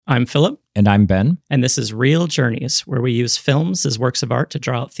I'm Philip. And I'm Ben. And this is Real Journeys, where we use films as works of art to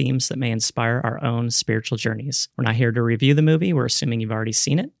draw out themes that may inspire our own spiritual journeys. We're not here to review the movie. We're assuming you've already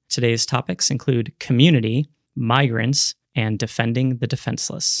seen it. Today's topics include community, migrants, and defending the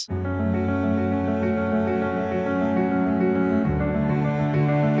defenseless.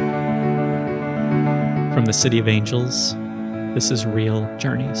 From the City of Angels, this is Real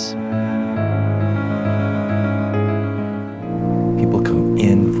Journeys. People come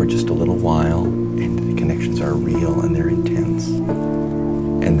in for just a little while, and the connections are real and they're intense.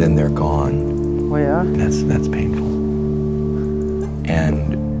 And then they're gone. Oh, yeah? And that's painful.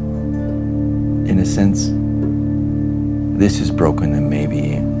 And in a sense, this has broken them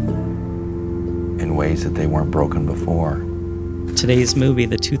maybe in ways that they weren't broken before. Today's movie,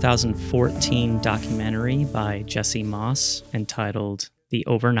 the 2014 documentary by Jesse Moss entitled The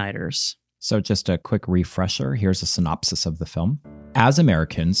Overnighters. So just a quick refresher, here's a synopsis of the film. As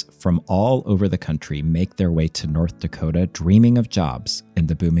Americans from all over the country make their way to North Dakota dreaming of jobs in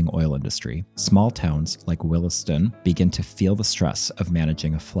the booming oil industry, small towns like Williston begin to feel the stress of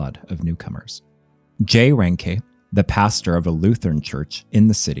managing a flood of newcomers. Jay Renke, the pastor of a Lutheran church in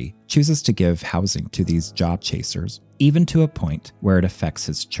the city, chooses to give housing to these job chasers, even to a point where it affects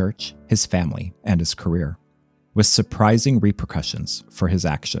his church, his family, and his career. With surprising repercussions for his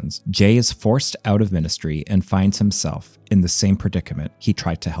actions, Jay is forced out of ministry and finds himself in the same predicament he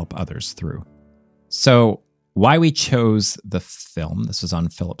tried to help others through. So, why we chose the film, this was on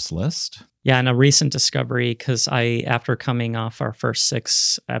Philip's list. Yeah, and a recent discovery, because after coming off our first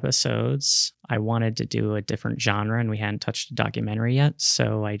 6 episodes, I wanted to do a different genre, and we hadn't touched a documentary yet.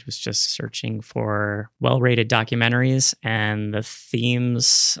 So I was just searching for well-rated documentaries, and the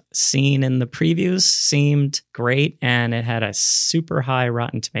themes seen in the previews seemed great, and it had a super high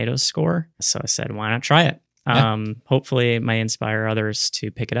Rotten Tomatoes score. So I said, why not try it? Yeah. Hopefully it may inspire others to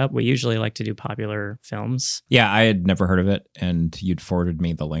pick it up. We usually like to do popular films. Yeah, I had never heard of it, and you'd forwarded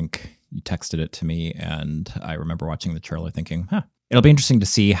me the link. You texted it to me, and I remember watching the trailer thinking, it'll be interesting to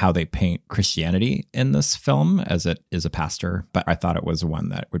see how they paint Christianity in this film, as it is a pastor, but I thought it was one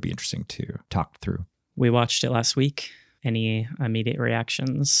that would be interesting to talk through. We watched it last week. Any immediate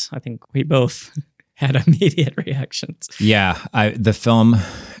reactions? I think we both had immediate reactions. Yeah, the film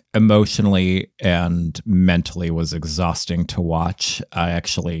emotionally and mentally was exhausting to watch. I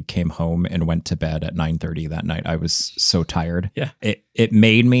actually came home and went to bed at 9:30 that night. I was so tired. Yeah. It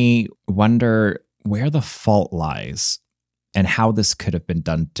made me wonder where the fault lies and how this could have been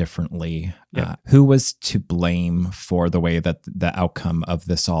done differently. Yeah. Who was to blame for the way that the outcome of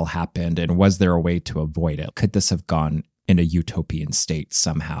this all happened? And was there a way to avoid it? Could this have gone in a utopian state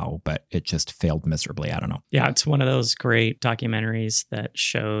somehow, but it just failed miserably? I don't know. Yeah, it's one of those great documentaries that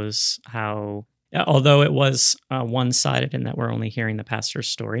shows how, although it was one-sided in that we're only hearing the pastor's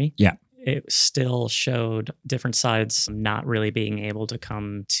story, Yeah. it still showed different sides not really being able to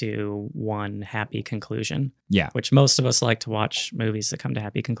come to one happy conclusion. Yeah. Which most of us like to watch movies that come to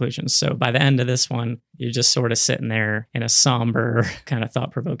happy conclusions. So by the end of this one, you're just sort of sitting there in a somber, kind of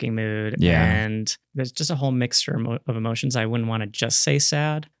thought-provoking mood. Yeah. And there's just a whole mixture of emotions. I wouldn't want to just say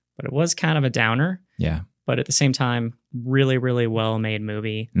sad, but it was kind of a downer. Yeah. But at the same time, really, really well-made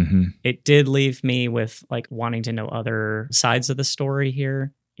movie. Mm-hmm. It did leave me with like wanting to know other sides of the story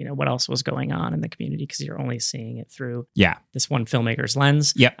here. You know, what else was going on in the community, because you're only seeing it through this one filmmaker's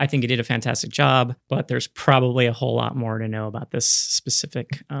lens. Yep. I think he did a fantastic job, but there's probably a whole lot more to know about this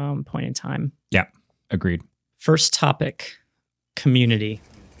specific point in time. Yeah. Agreed. First topic, community.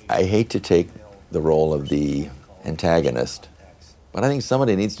 I hate to take the role of the antagonist, but I think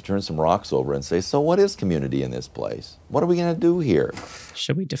somebody needs to turn some rocks over and say, so what is community in this place? What are we going to do here?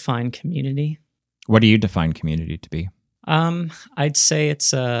 Should we define community? What do you define community to be? I'd say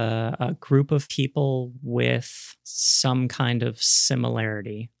it's a group of people with some kind of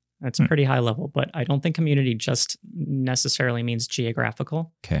similarity. That's pretty high level, but I don't think community just necessarily means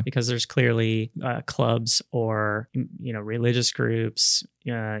geographical. Okay. Because there's clearly clubs or, religious groups,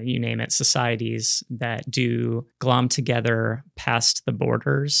 you name it, societies that do glom together past the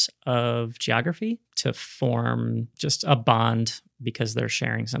borders of geography to form just a bond because they're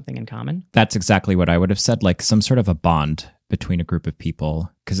sharing something in common. That's exactly what I would have said, like some sort of a bond between a group of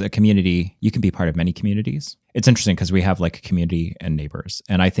people, because a community, you can be part of many communities. It's interesting because we have like a community and neighbors.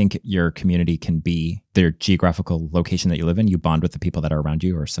 And I think your community can be their geographical location that you live in. You bond with the people that are around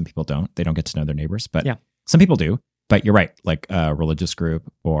you, or some people don't. They don't get to know their neighbors, but some people do. But you're right, like a religious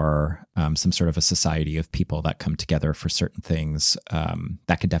group or some sort of a society of people that come together for certain things,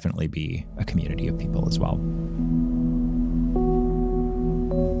 that could definitely be a community of people as well.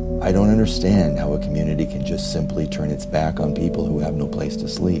 I don't understand how a community can just simply turn its back on people who have no place to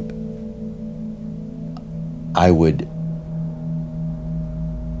sleep. I would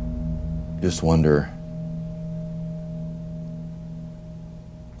just wonder,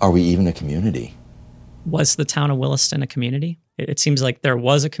 are we even a community? Was the town of Williston a community? It seems like there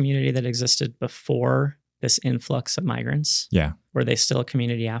was a community that existed before this influx of migrants. Yeah. Were they still a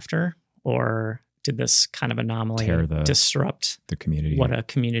community after? Or did this kind of anomaly disrupt the community? What a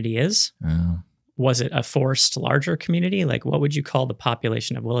community is? Oh. Was it a forced larger community? Like, what would you call the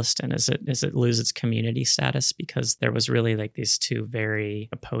population of Williston? Is it lose its community status because there was really like these two very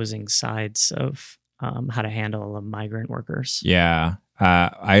opposing sides of how to handle migrant workers? Yeah.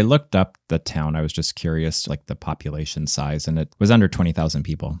 I looked up the town. I was just curious, like the population size, and it was under 20,000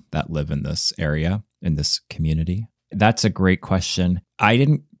 people that live in this area, in this community. That's a great question. I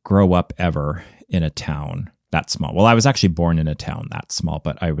didn't grow up ever in a town that small. Well, I was actually born in a town that small,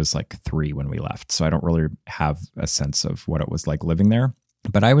 but I was like 3 when we left. So I don't really have a sense of what it was like living there.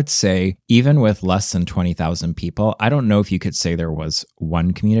 But I would say even with less than 20,000 people, I don't know if you could say there was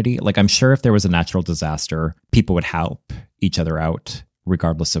one community. Like, I'm sure if there was a natural disaster, people would help each other out,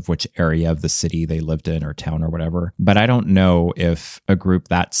 regardless of which area of the city they lived in or town or whatever. But I don't know if a group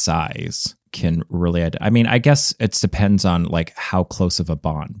that size can really, I mean, I guess it depends on like how close of a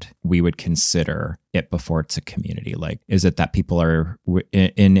bond we would consider it before it's a community. Like, is it that people are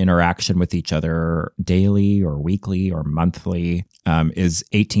in interaction with each other daily or weekly or monthly? Is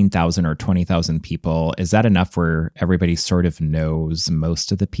 18,000 or 20,000 people, is that enough where everybody sort of knows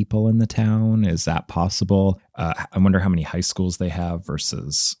most of the people in the town? Is that possible? I wonder how many high schools they have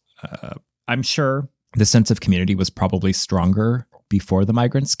versus, I'm sure the sense of community was probably stronger before the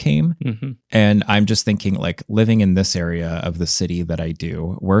migrants came. Mm-hmm. And I'm just thinking, like, living in this area of the city that I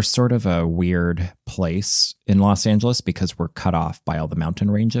do, we're sort of a weird place in Los Angeles because we're cut off by all the mountain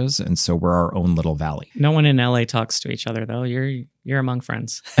ranges. And so we're our own little valley. No one in LA talks to each other, though. You're among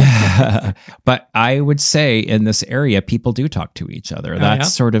friends. But I would say in this area, people do talk to each other.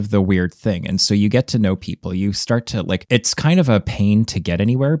 That's sort of the weird thing. And so you get to know people. You start to, like, it's kind of a pain to get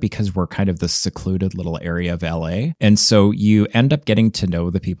anywhere because we're kind of this secluded little area of LA. And so you end up getting to know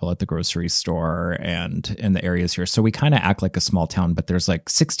the people at the grocery store and in the areas here. So we kind of act like a small town, but there's like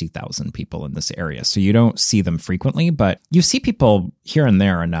 60,000 people in this area. So you don't see them frequently, but you see people here and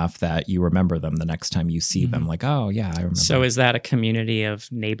there enough that you remember them the next time you see them. Like, oh, yeah, I remember. So is that a community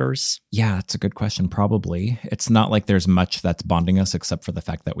of neighbors? Yeah, it's a good question. Probably. It's not like there's much that's bonding us except for the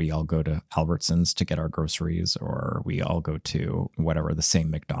fact that we all go to Albertsons to get our groceries, or we all go to whatever, the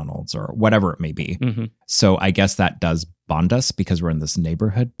same McDonald's or whatever it may be. Mm-hmm. So I guess that does bond us because we're in this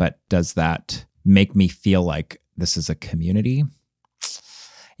neighborhood, but does that make me feel like this is a community?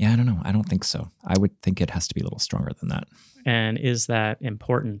 Yeah, I don't know. I don't think so. I would think it has to be a little stronger than that. And is that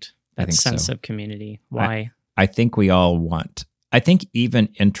important? That sense of community? Why? I think we all want, I think even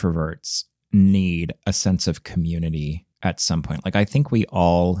introverts need a sense of community at some point. Like, I think we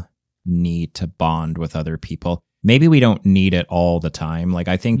all need to bond with other people. Maybe we don't need it all the time. Like,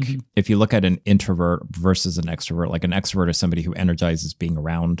 I think if you look at an introvert versus an extrovert, like an extrovert is somebody who energizes being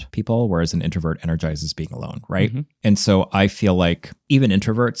around people, whereas an introvert energizes being alone, right? And so I feel like even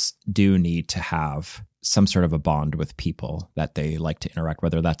introverts do need to have some sort of a bond with people that they like to interact,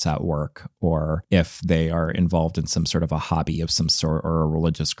 whether that's at work or if they are involved in some sort of a hobby of some sort or a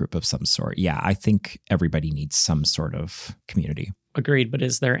religious group of some sort. Yeah, I think everybody needs some sort of community. Agreed. But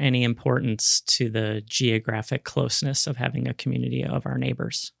is there any importance to the geographic closeness of having a community of our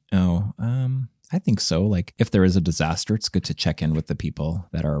neighbors? Oh, I think so. Like, if there is a disaster, it's good to check in with the people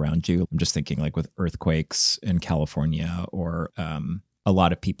that are around you. I'm just thinking like with earthquakes in California or a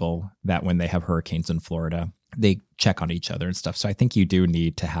lot of people that when they have hurricanes in Florida, they check on each other and stuff. So I think you do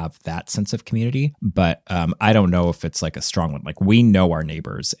need to have that sense of community. But I don't know if it's like a strong one. Like, we know our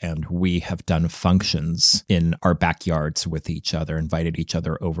neighbors and we have done functions in our backyards with each other, invited each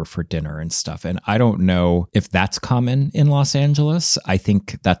other over for dinner and stuff. And I don't know if that's common in Los Angeles. I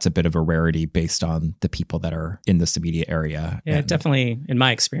think that's a bit of a rarity based on the people that are in this immediate area. Yeah, definitely. In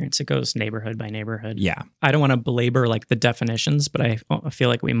my experience, it goes neighborhood by neighborhood. Yeah. I don't want to belabor like the definitions, but I feel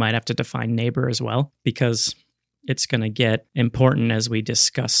like we might have to define neighbor as well, because it's going to get important as we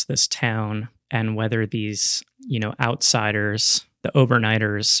discuss this town and whether these, outsiders, the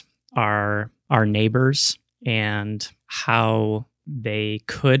overnighters, are our neighbors and how they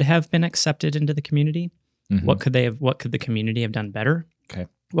could have been accepted into the community. What could the community have done better? Okay.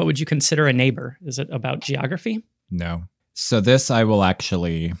 What would you consider a neighbor? Is it about geography? No. So this I will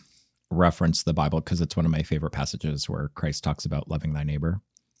actually reference the Bible because it's one of my favorite passages where Christ talks about loving thy neighbor.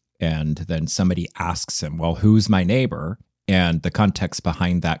 And then somebody asks him, well, who's my neighbor? And the context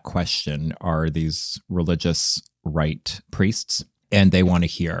behind that question are these religious right priests, and they want to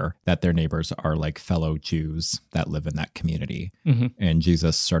hear that their neighbors are like fellow Jews that live in that community. Mm-hmm. And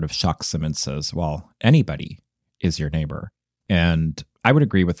Jesus sort of shocks them and says, well, anybody is your neighbor. And I would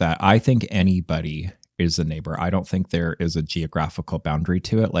agree with that. I think anybody is a neighbor. I don't think there is a geographical boundary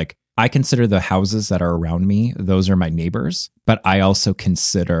to it. Like, I consider the houses that are around me, those are my neighbors. But I also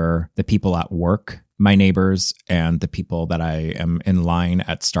consider the people at work my neighbors and the people that I am in line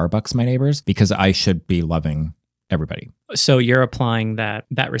at Starbucks my neighbors, because I should be loving everybody. So you're applying that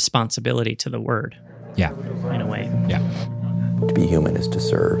responsibility to the word. Yeah. In a way. Yeah. To be human is to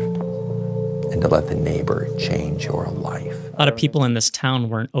serve and to let the neighbor change your life. A lot of people in this town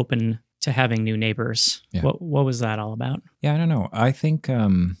weren't open to having new neighbors. Yeah. What was that all about? Yeah, I don't know. I think,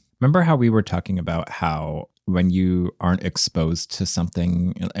 remember how we were talking about how when you aren't exposed to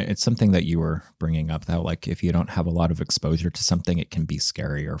something, it's something that you were bringing up, that like if you don't have a lot of exposure to something, it can be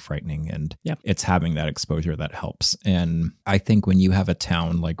scary or frightening. And it's having that exposure that helps. And I think when you have a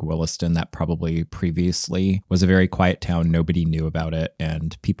town like Williston that probably previously was a very quiet town, nobody knew about it,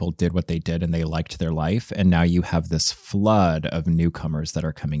 and people did what they did and they liked their life. And now you have this flood of newcomers that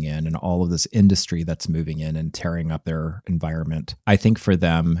are coming in and all of this industry that's moving in and tearing up their environment. I think for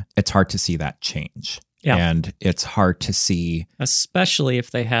them, it's hard to see that change. Yeah. And it's hard to see. Especially if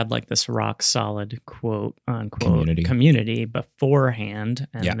they had like this rock solid quote unquote community beforehand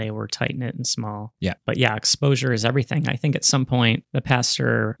and they were tight knit and small. Yeah. But yeah, exposure is everything. I think at some point the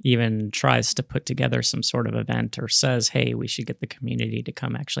pastor even tries to put together some sort of event or says, hey, we should get the community to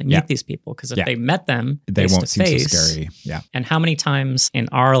come actually meet these people. Because if they met them, they won't seem so face, scary. Yeah. And how many times in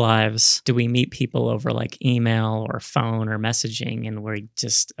our lives do we meet people over like email or phone or messaging and we're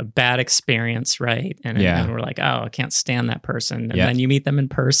just a bad experience, right? And we're like, oh, I can't stand that person. And then you meet them in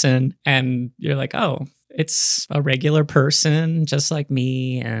person and you're like, oh, it's a regular person just like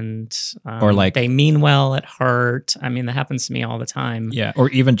me. And or like they mean well at heart. I mean, that happens to me all the time. Yeah. Or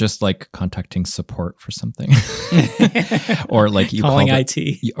even just like contacting support for something. Or like you calling call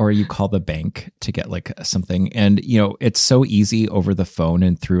IT. Or you call the bank to get like something. And, you know, it's so easy over the phone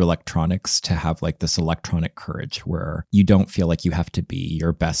and through electronics to have like this electronic courage where you don't feel like you have to be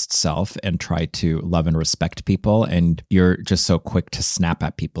your best self and try to love and respect people. And you're just so quick to snap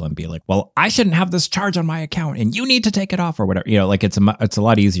at people and be like, well, I shouldn't have this charge on my account and you need to take it off or whatever. You know, like it's a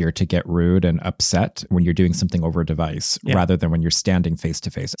lot easier to get rude and upset when you're doing something over a device rather than when you're standing face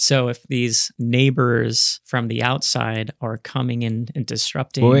to face. So if these neighbors from the outside are coming in and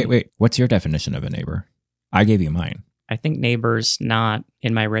disrupting... Wait. What's your definition of a neighbor? I gave you mine. I think neighbor's not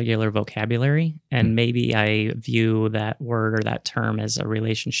in my regular vocabulary. And maybe I view that word or that term as a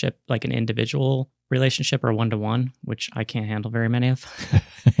relationship, like an individual relationship or one-to-one, which I can't handle very many of.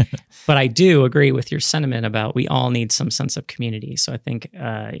 But I do agree with your sentiment about we all need some sense of community. So I think,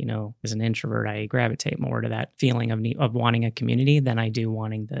 as an introvert, I gravitate more to that feeling of wanting a community than I do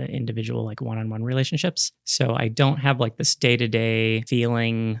wanting the individual, like one-on-one relationships. So I don't have like this day-to-day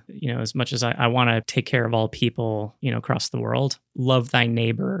feeling, as much as I want to take care of all people, across the world. Love thy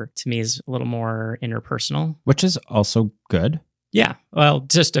neighbor to me is a little more interpersonal. Which is also good. Yeah. Well,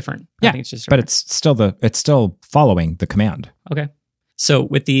 just different. Yeah. I think it's just different. But it's still following the command. Okay. So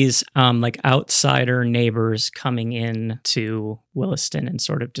with these like outsider neighbors coming in to Williston and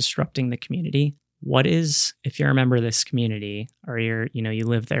sort of disrupting the community, what is, if you're a member of this community or you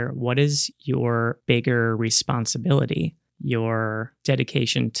live there, what is your bigger responsibility, your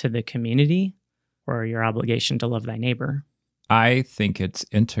dedication to the community or your obligation to love thy neighbor? I think it's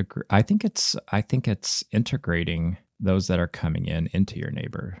integrating those that are coming into your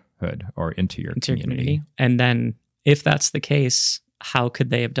neighborhood or into your community. And then if that's the case, how could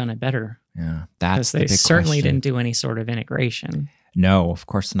they have done it better? Yeah, that's because they certainly didn't do any sort of integration. No, of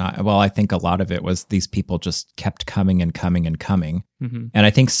course not. Well, I think a lot of it was these people just kept coming and coming and coming. Mm-hmm. And I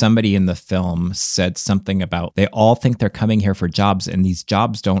think somebody in the film said something about they all think they're coming here for jobs and these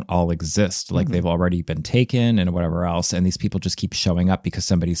jobs don't all exist. Like they've already been taken and whatever else. And these people just keep showing up because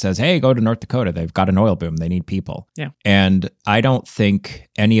somebody says, hey, go to North Dakota. They've got an oil boom. They need people. Yeah. And I don't think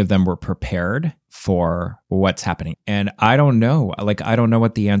any of them were prepared for what's happening. And I don't know. I don't know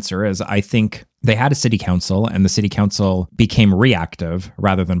what the answer is. I think they had a city council and the city council became reactive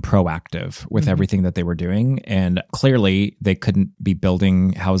rather than proactive with everything that they were doing. And clearly they couldn't be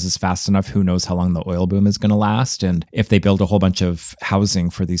building houses fast enough. Who knows how long the oil boom is going to last? And if they build a whole bunch of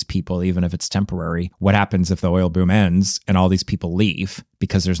housing for these people, even if it's temporary, what happens if the oil boom ends and all these people leave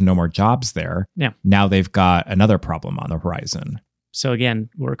because there's no more jobs there? Yeah. Now they've got another problem on the horizon. So again,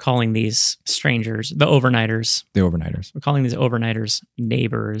 we're calling these strangers, the overnighters. The overnighters. We're calling these overnighters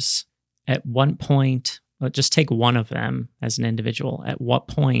neighbors. At what point just take one of them as an individual. At what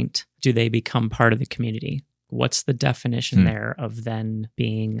point do they become part of the community? What's the definition there of then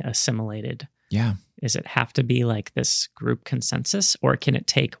being assimilated? Yeah. Does it have to be like this group consensus, or can it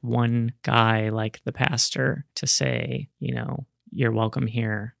take one guy like the pastor to say, you're welcome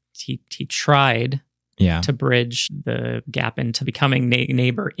here? He tried to bridge the gap into becoming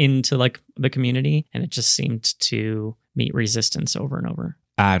neighbor into like the community, and it just seemed to meet resistance over and over.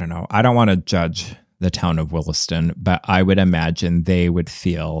 I don't know. I don't want to judge the town of Williston, but I would imagine they would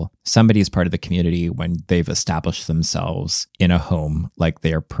feel somebody's part of the community when they've established themselves in a home like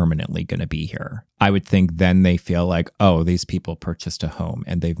they're permanently going to be here. I would think then they feel like, oh, these people purchased a home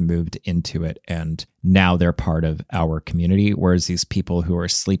and they've moved into it and now they're part of our community. Whereas these people who are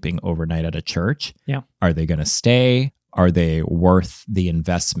sleeping overnight at a church, are they going to stay? Are they worth the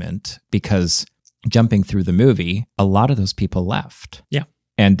investment? Because jumping through the movie, a lot of those people left. Yeah.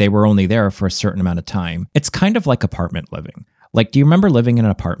 And they were only there for a certain amount of time. It's kind of like apartment living. Like, do you remember living in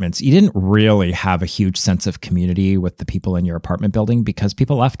apartments? You didn't really have a huge sense of community with the people in your apartment building because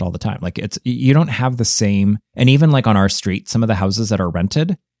people left all the time. Like, you don't have the same. And even like on our street, some of the houses that are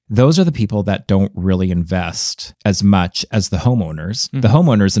rented, those are the people that don't really invest as much as the homeowners. Mm-hmm. The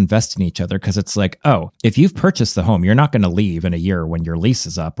homeowners invest in each other because it's like, oh, if you've purchased the home, you're not going to leave in a year when your lease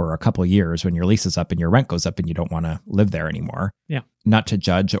is up, or a couple of years when your lease is up and your rent goes up and you don't want to live there anymore. Yeah. Not to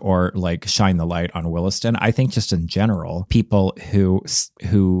judge or like shine the light on Williston. I think just in general, people who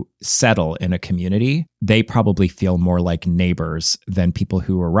settle in a community, they probably feel more like neighbors than people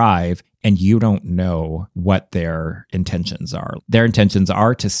who arrive and you don't know what their intentions are. Their intentions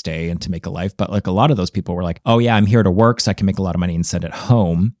are to stay and to make a life. But like a lot of those people were like, oh yeah, I'm here to work so I can make a lot of money and send it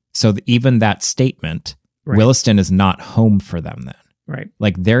home. So even that statement, Williston is not home for them then. Right.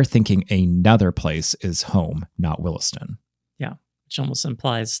 Like they're thinking another place is home, not Williston. Yeah. Which almost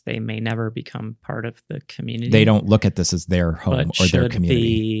implies they may never become part of the community. They don't look at this as their home or their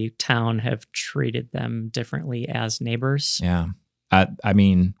community. The town have treated them differently as neighbors? Yeah. I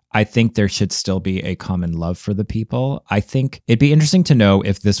mean, I think there should still be a common love for the people. I think it'd be interesting to know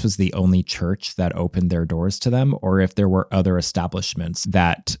if this was the only church that opened their doors to them, or if there were other establishments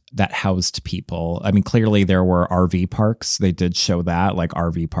that housed people. I mean, clearly there were RV parks. They did show that, like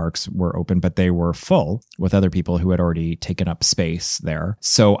RV parks were open, but they were full with other people who had already taken up space there.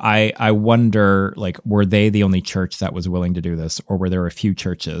 So I wonder, like, were they the only church that was willing to do this, or were there a few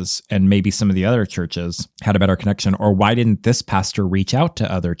churches and maybe some of the other churches had a better connection? Or why didn't this pastor reach out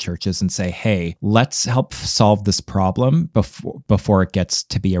to other churches and say, hey, let's help solve this problem before it gets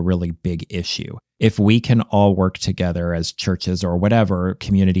to be a really big issue? If we can all work together as churches or whatever,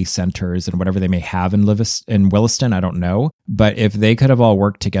 community centers and whatever they may have in Williston, I don't know. But if they could have all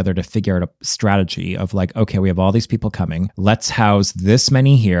worked together to figure out a strategy of like, okay, we have all these people coming. Let's house this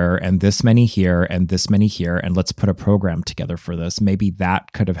many here and this many here and this many here. And let's put a program together for this. Maybe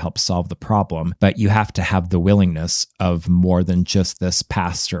that could have helped solve the problem. But you have to have the willingness of more than just this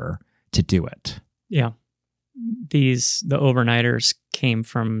pastor to do it. Yeah. The overnighters came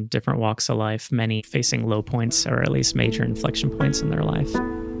from different walks of life, many facing low points or at least major inflection points in their life.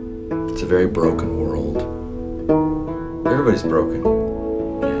 It's a very broken world. Everybody's broken.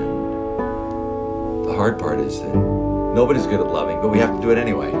 And the hard part is that nobody's good at loving, but we have to do it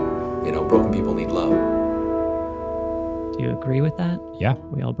anyway. You know, broken people need love. Do you agree with that? Yeah.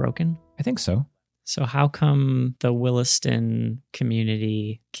 We all broken? I think so. So how come the Williston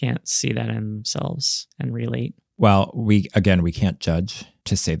community can't see that in themselves and relate? Well, we can't judge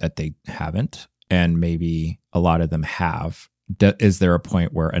to say that they haven't, and maybe a lot of them have. Is there a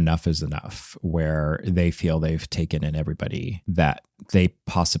point where enough is enough, where they feel they've taken in everybody that they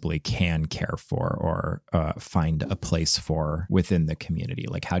possibly can care for or find a place for within the community?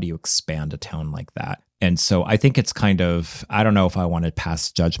 Like, how do you expand a town like that? And so I think it's kind of, I don't know if I want to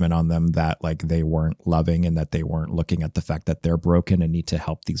pass judgment on them that like they weren't loving and that they weren't looking at the fact that they're broken and need to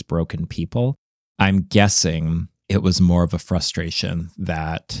help these broken people. I'm guessing it was more of a frustration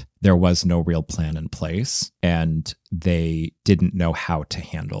that there was no real plan in place and they didn't know how to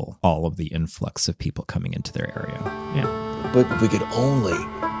handle all of the influx of people coming into their area. Yeah. But if we could only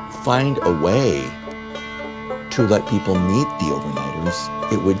find a way to let people meet the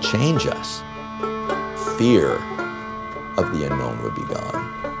overnighters, it would change us. Fear of the unknown would be gone,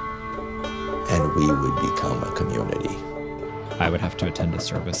 and we would become a community. I would have to attend a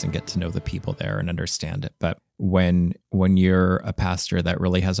service and get to know the people there and understand it. But when you're a pastor that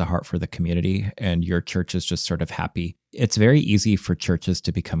really has a heart for the community and your church is just sort of happy it's very easy for churches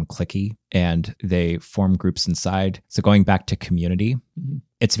to become cliquey and they form groups inside. So going back to community,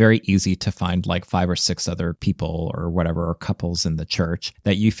 it's very easy to find like 5 or 6 other people or whatever, or couples in the church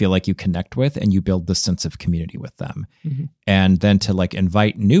that you feel like you connect with, and you build this sense of community with them. And then to like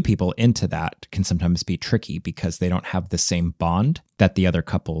invite new people into that can sometimes be tricky because they don't have the same bond that the other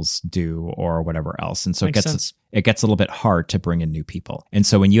couples do or whatever else. And so it gets a little bit hard to bring in new people. And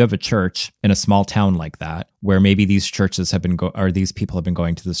so when you have a church in a small town like that, where maybe these churches have been these people have been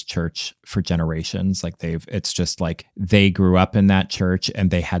going to this church for generations, like it's just like they grew up in that church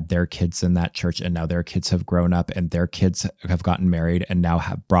and they had their kids in that church, and now their kids have grown up and their kids have gotten married and now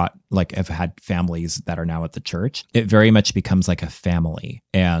have had families that are now at the church. It very much becomes like a family.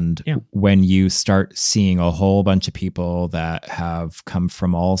 And when you start seeing a whole bunch of people that have come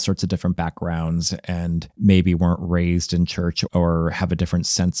from all sorts of different backgrounds and maybe weren't raised in church or have a different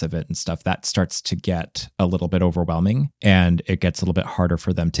sense of it and stuff, that starts to get a little bit overwhelming, and it gets a little bit harder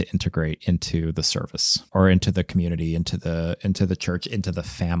for them to integrate into the service or into the community, into the church, into the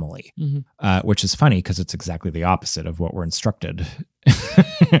family, which is funny because it's exactly the opposite of what we're instructed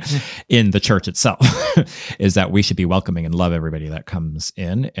in the church itself, is that we should be welcoming and love everybody that comes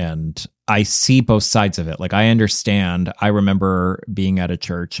in. And I see both sides of it. Like, I understand. I remember being at a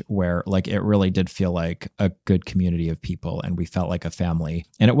church where like it really did feel like a good community of people, and we felt like a family.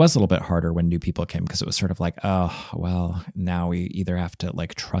 And it was a little bit harder when new people came, because it was sort of like, oh, well, now we either have to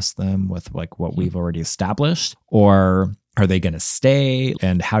like trust them with like what we've already established, or are they going to stay,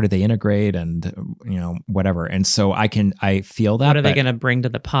 and how do they integrate, and whatever. And so I feel that. What are they going to bring to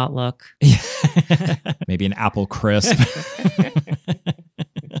the potluck? Maybe an apple crisp.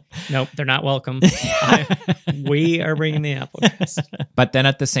 Nope, they're not welcome. We are bringing the apple crisp. But then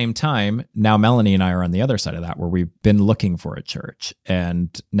at the same time, now Melanie and I are on the other side of that, where we've been looking for a church,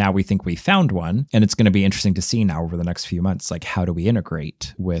 and now we think we found one. And it's going to be interesting to see now over the next few months, like, how do we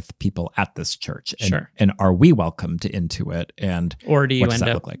integrate with people at this church? And, sure. And are we welcomed into it? And or do you end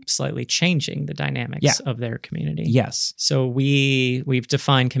up slightly changing the dynamics of their community? Yes. So we've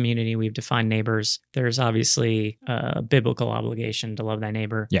defined community, we've defined neighbors. There's obviously a biblical obligation to love thy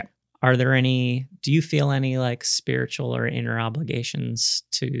neighbor. Yeah. Do you feel any like spiritual or inner obligations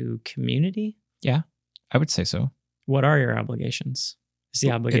to community? Yeah, I would say so. What are your obligations? Is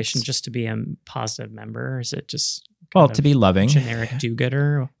the obligation just to be a positive member? Or is it just to be loving, generic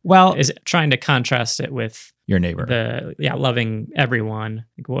do-gooder? Well, is it trying to contrast it with your neighbor? Loving everyone.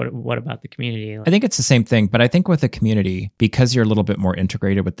 Like what about the community? I think it's the same thing, but I think with the community, because you're a little bit more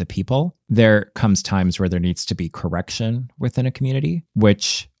integrated with the people, there comes times where there needs to be correction within a community,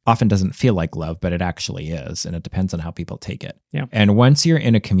 which often doesn't feel like love, but it actually is. And it depends on how people take it. Yeah. And once you're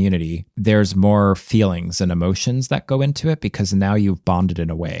in a community, there's more feelings and emotions that go into it, because now you've bonded in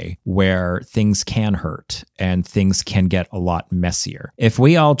a way where things can hurt and things can get a lot messier. If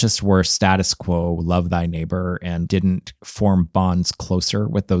we all just were status quo, love thy neighbor, and didn't form bonds closer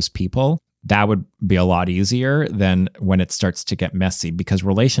with those people, that would be a lot easier than when it starts to get messy, because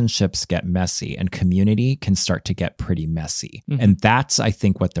relationships get messy and community can start to get pretty messy. Mm-hmm. And that's, I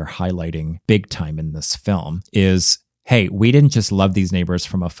think, what they're highlighting big time in this film is, hey, we didn't just love these neighbors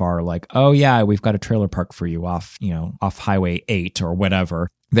from afar, like, oh yeah, we've got a trailer park for you off Highway 8 or whatever.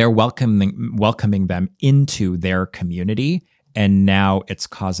 They're welcoming them into their community. And now it's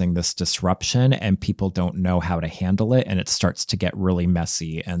causing this disruption, and people don't know how to handle it. And it starts to get really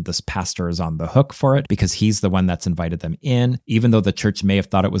messy. And this pastor is on the hook for it because he's the one that's invited them in, even though the church may have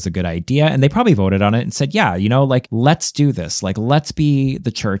thought it was a good idea. And they probably voted on it and said, yeah, let's do this. Like, let's be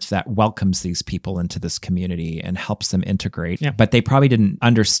the church that welcomes these people into this community and helps them integrate. Yeah. But they probably didn't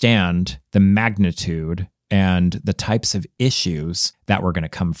understand the magnitude and the types of issues that were going to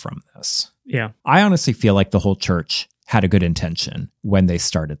come from this. Yeah. I honestly feel like the whole church had a good intention when they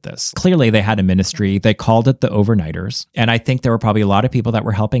started this. Clearly, they had a ministry. They called it the Overnighters. And I think there were probably a lot of people that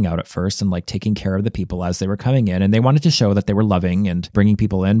were helping out at first and like taking care of the people as they were coming in. And they wanted to show that they were loving and bringing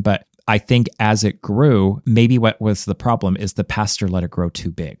people in. But I think as it grew, maybe what was the problem is the pastor let it grow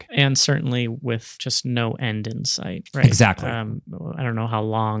too big. And certainly with just no end in sight, right? Exactly. I don't know how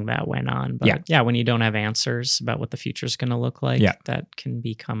long that went on, but yeah, when you don't have answers about what the future is going to look like, that can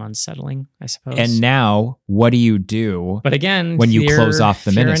become unsettling, I suppose. And now, what do you do? But again, when you close off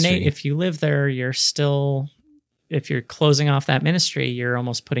the ministry? If you live there, if you're closing off that ministry, you're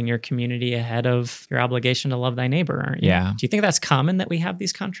almost putting your community ahead of your obligation to love thy neighbor, aren't you? Yeah. Do you think that's common that we have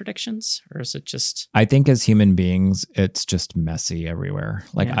these contradictions, or is it just... I think as human beings, it's just messy everywhere.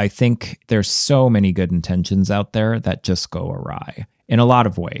 I think there's so many good intentions out there that just go awry in a lot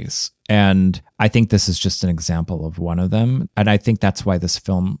of ways. And I think this is just an example of one of them. And I think that's why this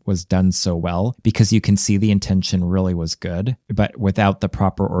film was done so well, because you can see the intention really was good, but without the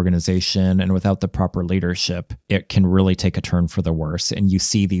proper organization and without the proper leadership, it can really take a turn for the worse. And you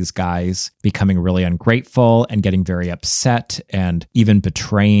see these guys becoming really ungrateful and getting very upset and even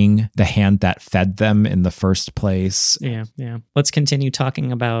betraying the hand that fed them in the first place. Yeah. Let's continue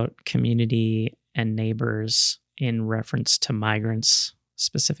talking about community and neighbors in reference to migrants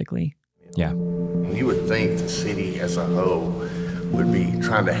specifically. Yeah. You would think the city as a whole would be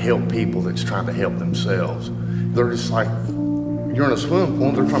trying to help people that's trying to help themselves. They're just like, you're in a swimming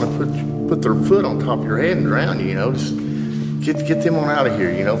pool, they're trying to put their foot on top of your head and drown you, just get them on out of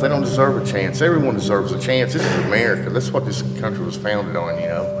here, They don't deserve a chance. Everyone deserves a chance. This is America. That's what this country was founded on,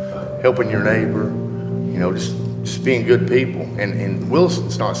 helping your neighbor, just being good people. And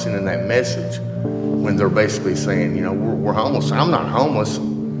Williston's not sending that message when they're basically saying, we're homeless. I'm not homeless.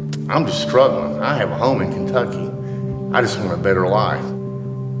 I'm just struggling. I have a home in Kentucky. I just want a better life.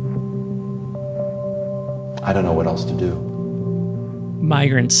 I don't know what else to do.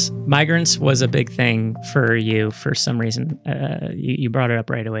 Migrants was a big thing for you for some reason. You brought it up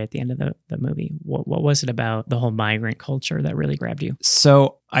right away at the end of the movie. What was it about the whole migrant culture that really grabbed you?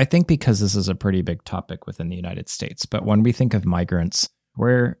 So I think because this is a pretty big topic within the United States, but when we think of migrants,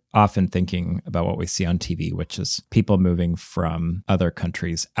 we're often thinking about what we see on TV, which is people moving from other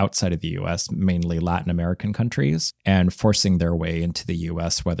countries outside of the US, mainly Latin American countries, and forcing their way into the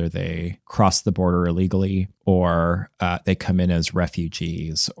US, whether they cross the border illegally or they come in as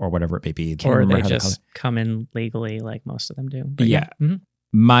refugees or whatever it may be. Or they just come in legally like most of them do. But yeah. Mm-hmm.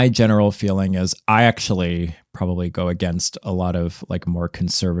 My general feeling is I actually probably go against a lot of like more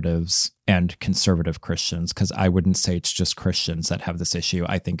conservatives and conservative Christians, because I wouldn't say it's just Christians that have this issue.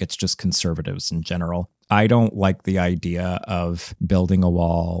 I think it's just conservatives in general. I don't like the idea of building a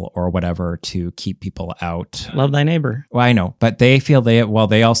wall or whatever to keep people out. Love thy neighbor. Well, I know, but they feel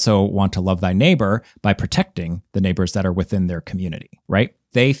they also want to love thy neighbor by protecting the neighbors that are within their community, right?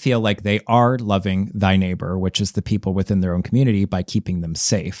 They feel like they are loving thy neighbor, which is the people within their own community, by keeping them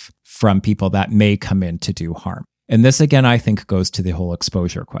safe from people that may come in to do harm. And this, again, I think goes to the whole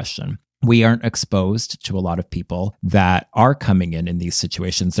exposure question. We aren't exposed to a lot of people that are coming in these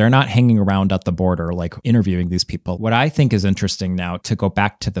situations. They're not hanging around at the border, like interviewing these people. What I think is interesting now, to go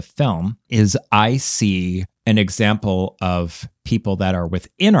back to the film, is I see an example of people that are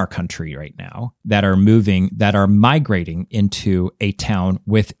within our country right now that are migrating into a town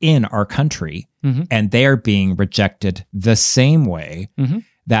within our country, mm-hmm. and they're being rejected the same way mm-hmm.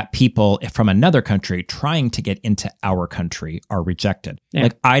 that people from another country trying to get into our country are rejected. Yeah.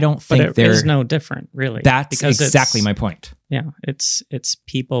 Like, I don't think there's no different, really. That's exactly my point. Yeah, it's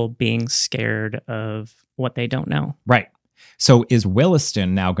people being scared of what they don't know. Right. So is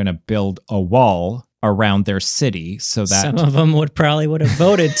Williston now going to build a wall around their city so that some of them would have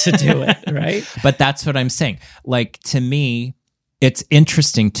voted to do it, right? But that's what I'm saying. Like, to me, it's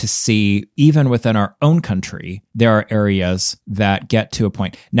interesting to see, even within our own country, there are areas that get to a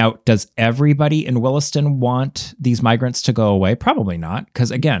point. Now, does everybody in Williston want these migrants to go away? Probably not.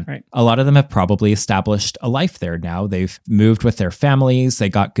 Because again, right. A lot of them have probably established a life there now. They've moved with their families. They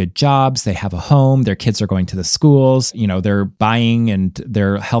got good jobs. They have a home. Their kids are going to the schools. They're buying and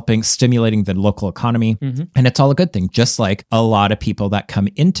they're stimulating the local economy. Mm-hmm. And it's all a good thing. Just like a lot of people that come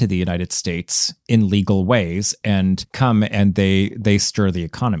into the United States in legal ways and come and they stir the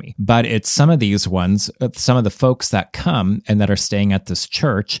economy. But it's some of these ones, some of the folks that come and that are staying at this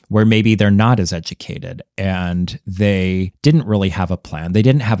church where maybe they're not as educated and they didn't really have a plan. They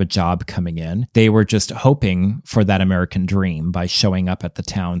didn't have a job coming in. They were just hoping for that American dream by showing up at the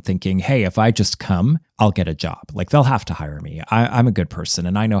town thinking, hey, if I just come, I'll get a job. Like, they'll have to hire me. I'm a good person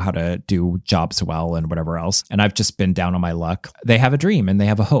and I know how to do jobs well and whatever else. And I've just been down on my luck. They have a dream and they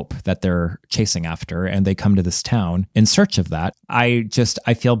have a hope that they're chasing after, and they come to this town in search of that. I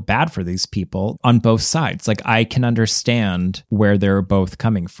feel bad for these people on both sides. Like, I can understand where they're both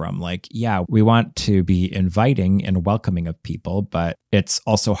coming from. Like, yeah, we want to be inviting and welcoming of people, but it's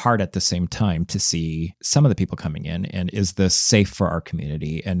also hard at the same time to see some of the people coming in. And is this safe for our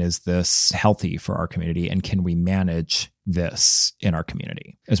community? And is this healthy for our community? And can we manage this in our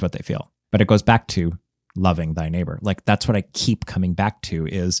community, is what they feel. But it goes back to loving thy neighbor. Like, that's what I keep coming back to,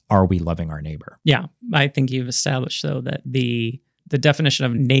 is, are we loving our neighbor? Yeah. I think you've established, though, that the the definition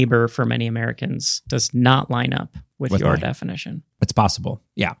of neighbor for many Americans does not line up with your mine. definition. It's possible.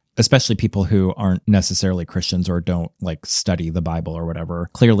 Yeah. Especially people who aren't necessarily Christians or don't like study the Bible or whatever.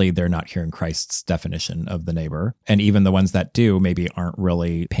 Clearly, they're not hearing Christ's definition of the neighbor. And even the ones that do maybe aren't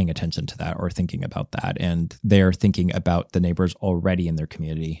really paying attention to that or thinking about that. And they're thinking about the neighbors already in their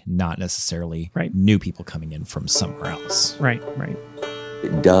community, not necessarily Right. new people coming in from somewhere else. Right.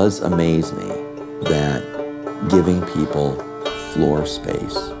 It does amaze me that giving people floor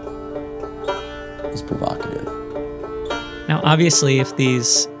space is provocative. Now, obviously, if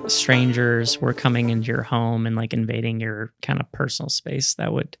these strangers were coming into your home and like invading your kind of personal space,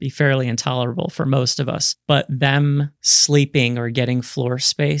 that would be fairly intolerable for most of us. But them sleeping or getting floor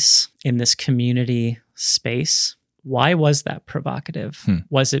space in this community space, why was that provocative?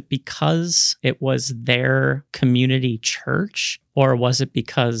 Was it because it was their community church, or was it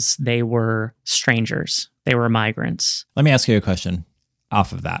because they were strangers? They were migrants? Let me ask you a question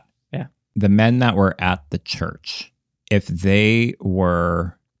off of that. Yeah. The men that were at the church, if they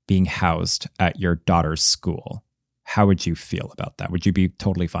were being housed at your daughter's school, how would you feel about that? Would you be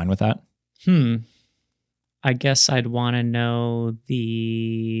totally fine with that? I guess I'd want to know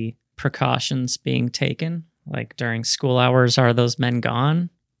the precautions being taken. Like during school hours, are those men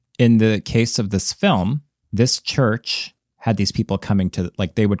gone? In the case of this film, this church had these people coming to,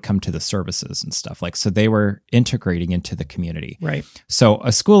 like, they would come to the services and stuff. Like, so they were integrating into the community. Right. So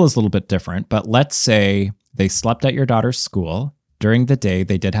a school is a little bit different, but let's say they slept at your daughter's school. During the day,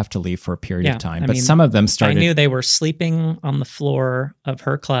 they did have to leave for a period of time, but some of them started. I knew they were sleeping on the floor of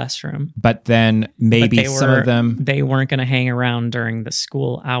her classroom. But then maybe some of them. They weren't going to hang around during the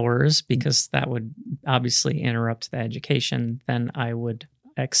school hours because that would obviously interrupt the education. Then I would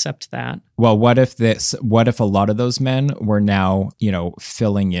accept that. Well, what if a lot of those men were now,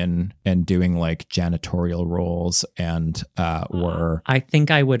 filling in and doing like janitorial roles and were. I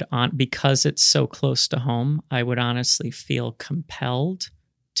think I would, because it's so close to home, I would honestly feel compelled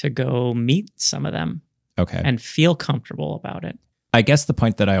to go meet some of them. Okay. And feel comfortable about it. I guess the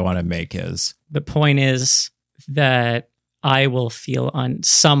point that I want to make is. The point is that I will feel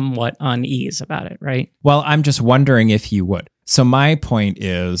somewhat unease about it, right? Well, I'm just wondering if you would. So my point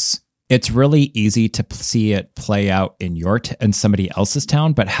is, it's really easy to see it play out in in somebody else's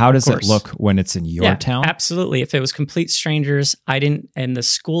town, but how does it look when it's in your town? Absolutely. If it was complete strangers, and the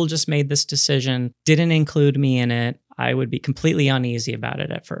school just made this decision, didn't include me in it, I would be completely uneasy about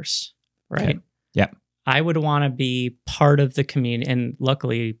it at first, right? Okay. Yeah. I would want to be part of the community, and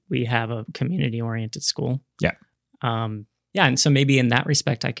luckily we have a community-oriented school. Yeah. And so maybe in that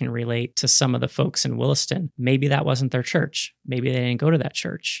respect, I can relate to some of the folks in Williston. Maybe that wasn't their church. Maybe they didn't go to that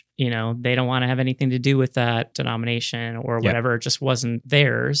church. They don't want to have anything to do with that denomination or whatever. It just wasn't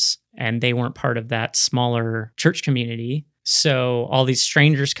theirs, and they weren't part of that smaller church community. So all these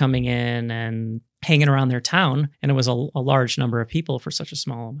strangers coming in and hanging around their town, and it was a large number of people for such a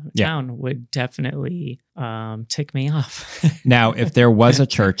small town, would definitely tick me off. Now, if there was a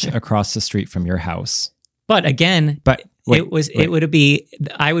church across the street from your house. But again, I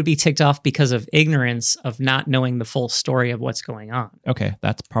would be ticked off because of ignorance of not knowing the full story of what's going on. Okay,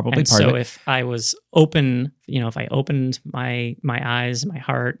 that's probably and part of it. So if I was open, if I opened my eyes, my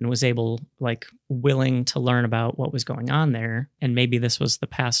heart, and was willing to learn about what was going on there, and maybe this was the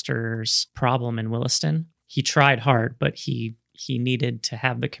pastor's problem in Williston. He tried hard, but he needed to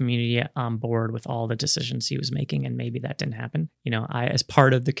have the community on board with all the decisions he was making, and maybe that didn't happen. As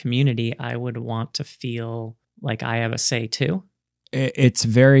part of the community, I would want to feel like I have a say too. It's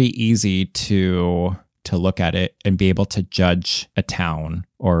very easy to look at it and be able to judge a town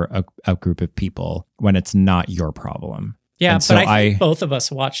or a group of people when it's not your problem. Yeah, and but I think both of us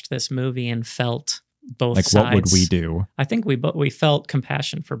watched this movie and felt both sides. What would we do? I think we felt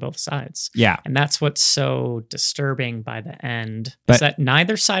compassion for both sides. Yeah. And that's what's so disturbing by the end, is that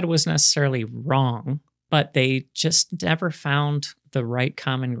neither side was necessarily wrong, but they just never found the right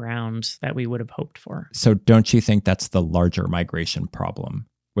common ground that we would have hoped for. So don't you think that's the larger migration problem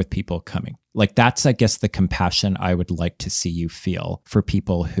with people coming? Like, that's, I guess, the compassion I would like to see you feel for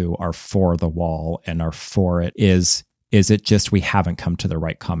people who are for the wall and are for it. Is it just we haven't come to the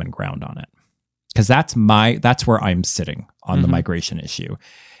right common ground on it? Because that's where I'm sitting on the migration issue.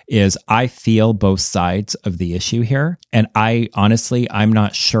 Is I feel both sides of the issue here. And I'm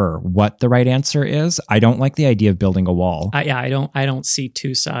not sure what the right answer is. I don't like the idea of building a wall. I don't see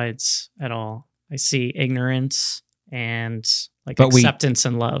two sides at all. I see ignorance and acceptance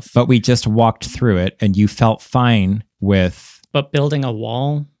and love. But we just walked through it and you felt fine with. But building a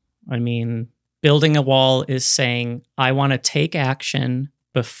wall, building a wall is saying, I want to take action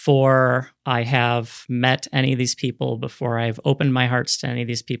before I have met any of these people, before I've opened my hearts to any of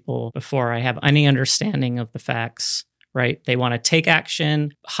these people, before I have any understanding of the facts, right? They want to take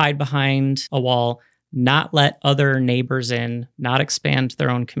action, hide behind a wall, not let other neighbors in, not expand their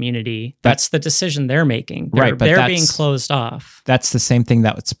own community. That's the decision they're making. Right, but they're being closed off. That's the same thing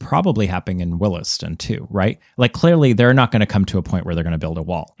that's probably happening in Williston too, right? Like clearly they're not going to come to a point where they're going to build a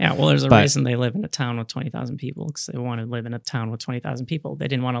wall. Yeah, well, there's a reason they live in a town with 20,000 people, because they want to live in a town with 20,000 people. They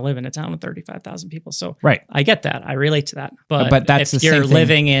didn't want to live in a town with 35,000 people. So right. I get that. I relate to that. But that's if you're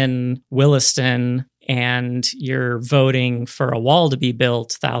living in Williston and you're voting for a wall to be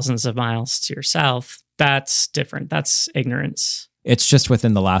built thousands of miles to your south, that's different. That's ignorance. It's just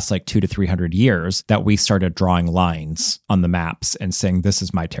within the last like 200 to 300 years that we started drawing lines on the maps and saying, this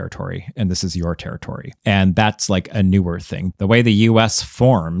is my territory and this is your territory. And that's like a newer thing. The way the US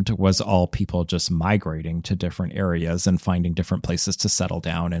formed was all people just migrating to different areas and finding different places to settle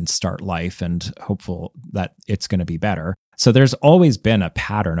down and start life and hopeful that it's going to be better. So there's always been a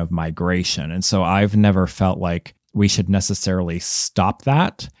pattern of migration. And so I've never felt like we should necessarily stop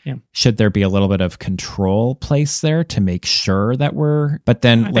that. Yeah. Should there be a little bit of control placed there to make sure that but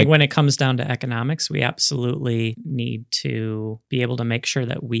then I think when it comes down to economics, we absolutely need to be able to make sure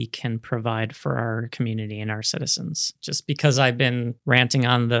that we can provide for our community and our citizens. Just because I've been ranting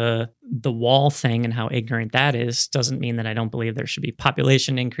on the wall thing and how ignorant that is, doesn't mean that I don't believe there should be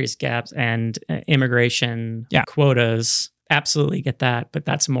population increase gaps and immigration quotas. Absolutely get that, but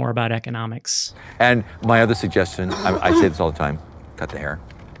that's more about economics. And my other suggestion, I say this all the time, cut the hair.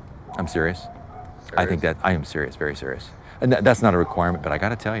 I'm serious. I think that I am serious, very serious. And that's not a requirement, but I got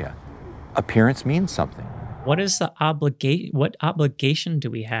to tell you, appearance means something. What is the what obligation do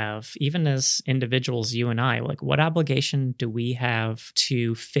we have, even as individuals, you and I, like what obligation do we have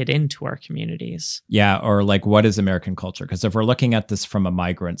to fit into our communities? Yeah, or like what is American culture? Because if we're looking at this from a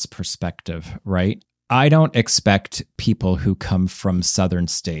migrant's perspective, right? I don't expect people who come from southern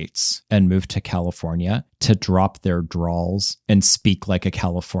states and move to California to drop their drawls and speak like a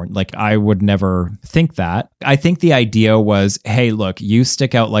Californian. Like I would never think that. I think the idea was, hey, look, you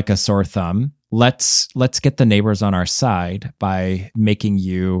stick out like a sore thumb. Let's get the neighbors on our side by making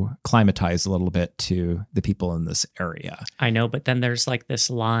you climatize a little bit to the people in this area. I know, but then there's like this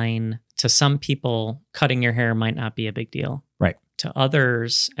line to some people, cutting your hair might not be a big deal. Right. To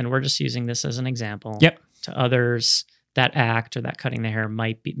others, and we're just using this as an example. Yep. To others, that act or that cutting the hair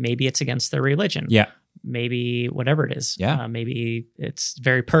might be, maybe it's against their religion. Yeah. Maybe whatever it is. Yeah. Maybe it's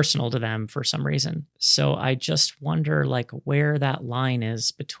very personal to them for some reason. So I just wonder like where that line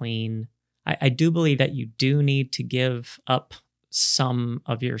is between, I do believe that you do need to give up some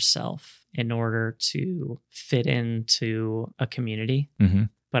of yourself in order to fit into a community. Mm-hmm.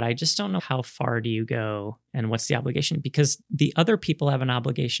 But I just don't know how far do you go and what's the obligation? Because the other people have an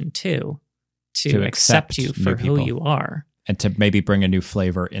obligation too to accept you for who you are. And to maybe bring a new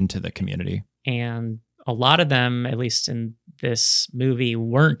flavor into the community. And a lot of them, at least in this movie,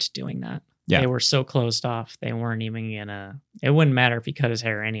 weren't doing that. Yeah. They were so closed off. They weren't even it wouldn't matter if he cut his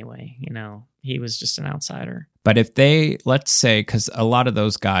hair anyway. You know, he was just an outsider. But if they, let's say, because a lot of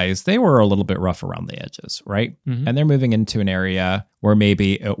those guys, they were a little bit rough around the edges, right? Mm-hmm. And they're moving into an area where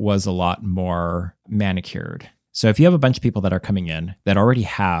maybe it was a lot more manicured. So if you have a bunch of people that are coming in that already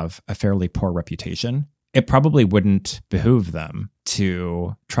have a fairly poor reputation, it probably wouldn't behoove them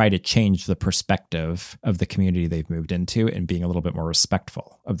to try to change the perspective of the community they've moved into and being a little bit more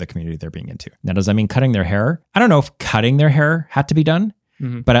respectful of the community they're being into. Now, does that mean cutting their hair? I don't know if cutting their hair had to be done,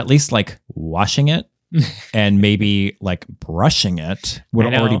 but at least like washing it and maybe like brushing it would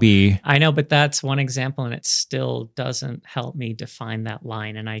already be. I know, but that's one example and it still doesn't help me define that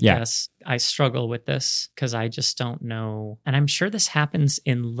line. And I guess I struggle with this because I just don't know. And I'm sure this happens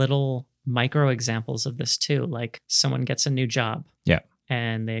in little micro examples of this too. Like someone gets a new job. Yeah.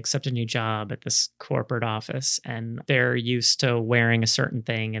 And they accept a new job at this corporate office and they're used to wearing a certain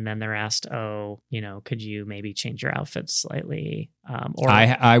thing. And then they're asked, oh, you know, could you maybe change your outfit slightly? Or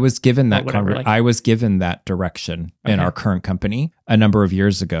I was given that whatever, I was given that direction in our current company a number of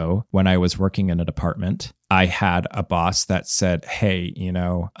years ago when I was working in a department. I had a boss that said, hey, you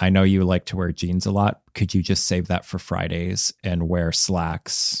know, I know you like to wear jeans a lot. Could you just save that for Fridays and wear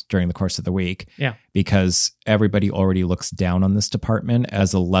slacks during the course of the week? Yeah. Because everybody already looks down on this department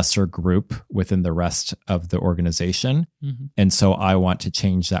as a lesser group within the rest of the organization. Mm-hmm. And so I want to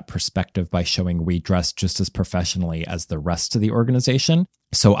change that perspective by showing we dress just as professionally as the rest of the organization.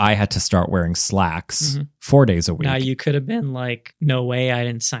 So I had to start wearing slacks 4 days a week. Now you could have been like, no way, I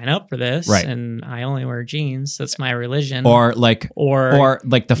didn't sign up for this. Right. And I only wear jeans. That's my religion. Or like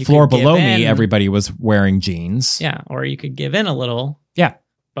the floor below me, everybody was wearing jeans. Yeah. Or you could give in a little. Yeah.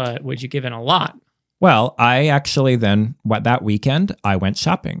 but would you give in a lot? Well, I actually then, that weekend, I went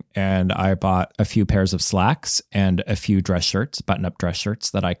shopping and I bought a few pairs of slacks and a few dress shirts, button-up dress shirts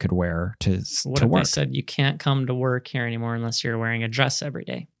that I could wear to What if work. they said you can't come to work here anymore unless you're wearing a dress every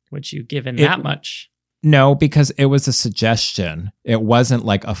day? Would you give in that much? No, because it was a suggestion. It wasn't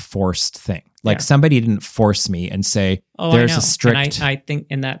like a forced thing. Like somebody didn't force me and say, there's a strict... And I think,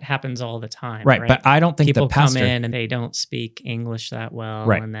 and that happens all the time. Right, but I don't think people the pastor... come in and they don't speak English that well.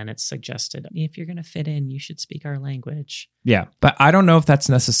 Right. And then it's suggested, if you're going to fit in, you should speak our language. Yeah, but I don't know if that's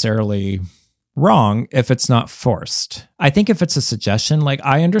necessarily wrong if it's not forced. I think if it's a suggestion, like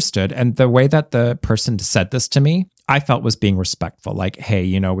I understood, and the way that the person said this to me, I felt was being respectful. Like,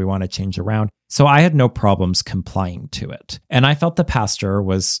 hey, we want to change around. So I had no problems complying to it. And I felt the pastor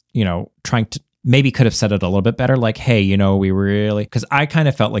was, trying to, maybe could have said it a little bit better. Like, hey, we really, because I kind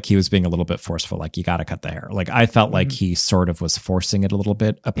of felt like he was being a little bit forceful. Like, you got to cut the hair. Like, I felt like he sort of was forcing it a little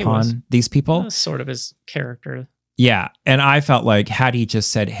bit upon these people. Sort of his character. Yeah. And I felt like had he just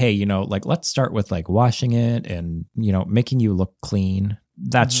said, hey, let's start with like washing it and, making you look clean.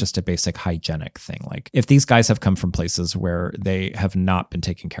 That's just a basic hygienic thing. Like if these guys have come from places where they have not been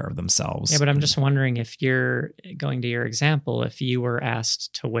taking care of themselves. Yeah, but I'm just wondering if you're going to your example, if you were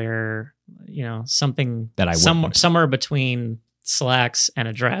asked to wear, something that I somewhere between slacks and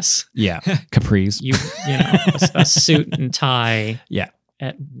a dress. Yeah. Capris. A suit and tie. Yeah.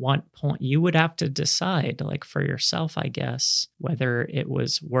 At what point you would have to decide, like for yourself, I guess, whether it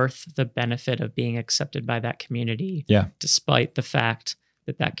was worth the benefit of being accepted by that community. Yeah. Despite the fact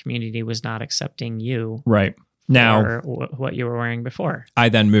that community was not accepting you. Right. Now, what you were wearing before. I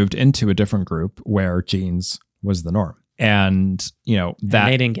then moved into a different group where jeans was the norm. And, that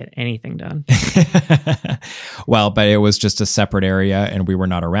and they didn't get anything done. Well, but it was just a separate area and we were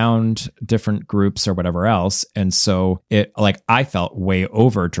not around different groups or whatever else. And so I felt way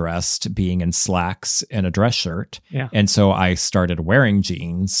overdressed being in slacks and a dress shirt. Yeah. And so I started wearing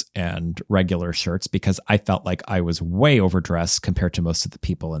jeans and regular shirts because I felt like I was way overdressed compared to most of the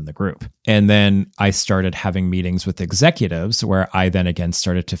people in the group. And then I started having meetings with executives where I then again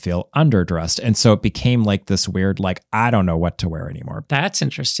started to feel underdressed. And so it became like this weird, like, I don't know what to wear anymore. That's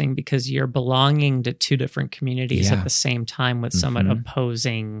interesting because you're belonging to two different communities at the same time with somewhat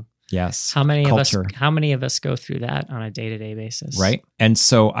opposing. Yes. How many of us go through that on a day-to-day basis? Right. And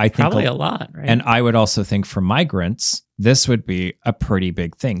so I think probably a lot, right? And I would also think for migrants, this would be a pretty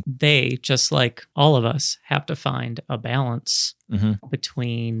big thing. They, just like all of us, have to find a balance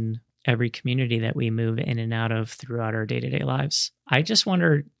between every community that we move in and out of throughout our day-to-day lives. I just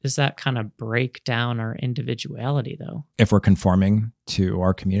wonder, does that kind of break down our individuality, though? If we're conforming to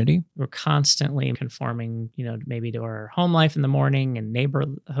our community? We're constantly conforming, maybe to our home life in the morning and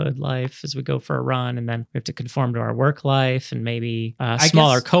neighborhood life as we go for a run. And then we have to conform to our work life and maybe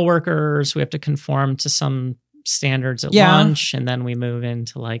smaller coworkers. We have to conform to some standards at lunch, and then we move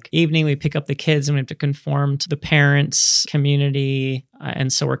into like evening, we pick up the kids and we have to conform to the parents' community.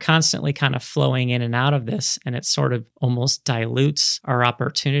 And so we're constantly kind of flowing in and out of this, and it sort of almost dilutes our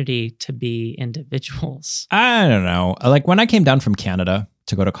opportunity to be individuals. I don't know. Like when I came down from Canada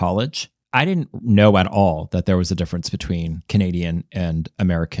to go to college, I didn't know at all that there was a difference between Canadian and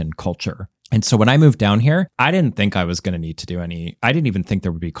American culture. And so when I moved down here, I didn't think I was going to need to do I didn't even think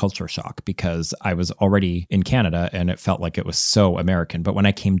there would be culture shock because I was already in Canada and it felt like it was so American. But when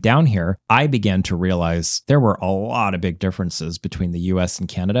I came down here, I began to realize there were a lot of big differences between the US and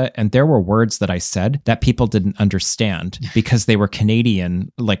Canada. And there were words that I said that people didn't understand because they were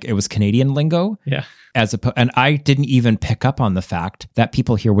Canadian, like it was Canadian lingo. Yeah. And I didn't even pick up on the fact that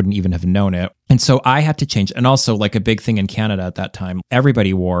people here wouldn't even have known it. And so I had to change. And also like a big thing in Canada at that time,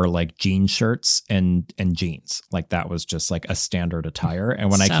 everybody wore like jean shirts and jeans. Like that was just like a standard attire. And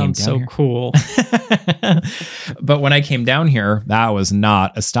when I came down here, cool. But when I came down here, that was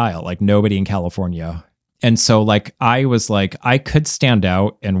not a style. Like nobody in California. And so like, I was like, I could stand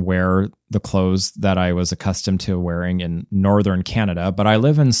out and wear the clothes that I was accustomed to wearing in Northern Canada, but I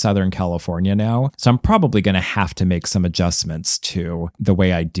live in Southern California now. So I'm probably going to have to make some adjustments to the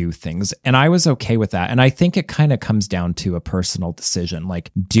way I do things. And I was okay with that. And I think it kind of comes down to a personal decision. Like,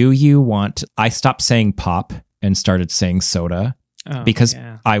 I stopped saying pop and started saying soda. Because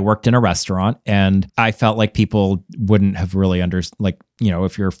I worked in a restaurant and I felt like people wouldn't have really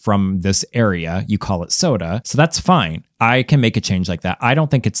if you're from this area, you call it soda. So that's fine. I can make a change like that. I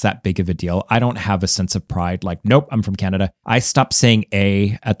don't think it's that big of a deal. I don't have a sense of pride. Like, nope, I'm from Canada. I stopped saying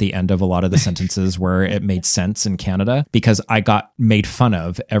a at the end of a lot of the sentences where it made sense in Canada because I got made fun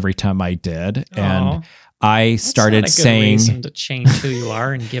of every time I did. And I started saying reason to change who you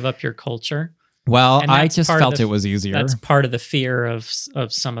are and give up your culture. Well, And I that's just part of felt the- it was easier. That's part of the fear of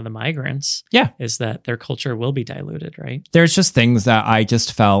some of the migrants. Yeah. Is that their culture will be diluted, right? There's just things that I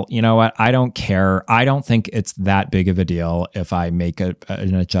just felt, you know what, I don't care. I don't think it's that big of a deal if I make an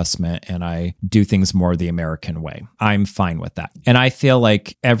adjustment and I do things more the American way. I'm fine with that. And I feel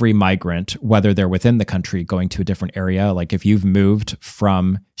like every migrant, whether they're within the country going to a different area, like if you've moved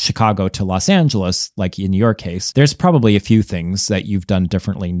from Chicago to Los Angeles, like in your case, there's probably a few things that you've done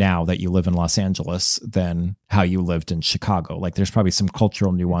differently now that you live in Los Angeles than how you lived in Chicago. Like there's probably some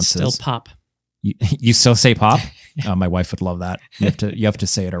cultural nuances. Still pop. You still say pop? Oh, my wife would love that. You have to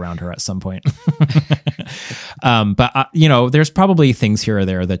say it around her at some point. But there's probably things here or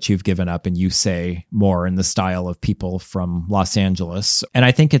there that you've given up and you say more in the style of people from Los Angeles. And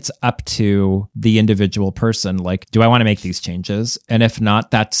I think it's up to the individual person. Like, do I want to make these changes? And if not,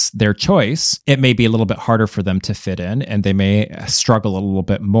 that's their choice. It may be a little bit harder for them to fit in and they may struggle a little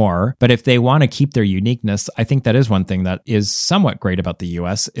bit more. But if they want to keep their uniqueness, I think that is one thing that is somewhat great about the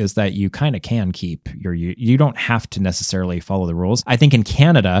US is that you kind of can keep you don't have to necessarily follow the rules. I think in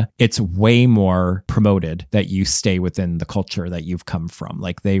Canada, it's way more promoted that you stay within the culture that you've come from.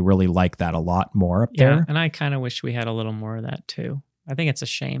 Like they really like that a lot more up there. And I kind of wish we had a little more of that too. I think it's a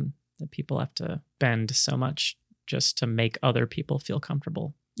shame that people have to bend so much just to make other people feel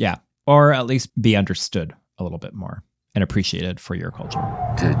comfortable. Yeah. Or at least be understood a little bit more and appreciated for your culture.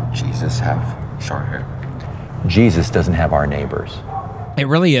 Did Jesus have short hair? Jesus doesn't have our neighbors. It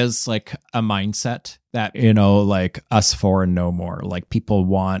really is like a mindset that, like us four and no more. Like people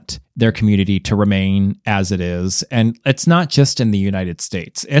want their community to remain as it is. And it's not just in the United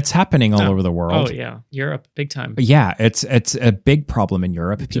States. It's happening all over the world. Oh, yeah. Europe, big time. Yeah, it's a big problem in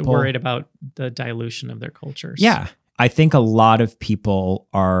Europe. People worried about the dilution of their cultures. Yeah. I think a lot of people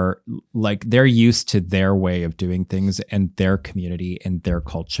are like, they're used to their way of doing things and their community and their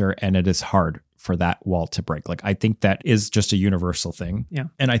culture. And it is hard for that wall to break. Like, I think that is just a universal thing. Yeah.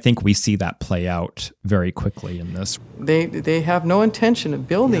 And I think we see that play out very quickly in this. They have no intention of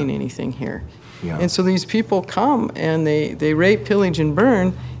building anything here. Yeah. And so these people come and they rape, pillage, and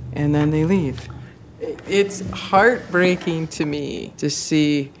burn, and then they leave. It's heartbreaking to me to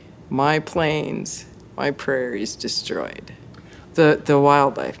see my plains, my prairies destroyed, the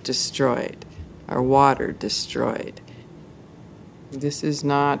wildlife destroyed, our water destroyed. This is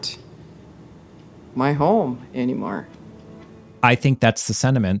not my home anymore. I think that's the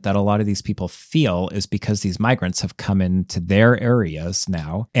sentiment that a lot of these people feel is because these migrants have come into their areas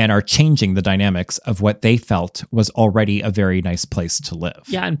now and are changing the dynamics of what they felt was already a very nice place to live.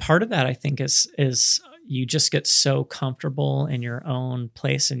 Yeah, and part of that I think is you just get so comfortable in your own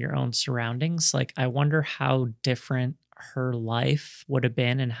place and your own surroundings. Like I wonder how different her life would have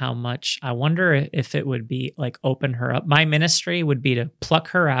been and how much I wonder if it would be like open her up. My ministry would be to pluck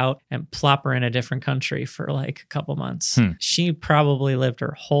her out and plop her in a different country for like a couple months. She probably lived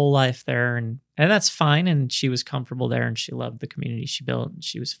her whole life there and that's fine. And she was comfortable there and she loved the community she built and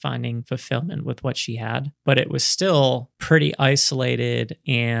she was finding fulfillment with what she had. But it was still pretty isolated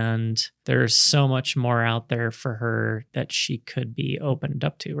and there's so much more out there for her that she could be opened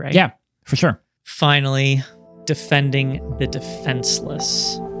up to, right? Yeah, for sure. Finally, defending the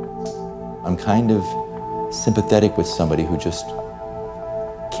defenseless. I'm kind of sympathetic with somebody who just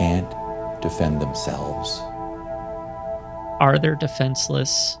can't defend themselves. Are there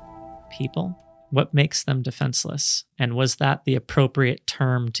defenseless people? What makes them defenseless? And was that the appropriate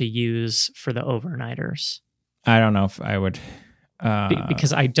term to use for the overnighters? I don't know if I would...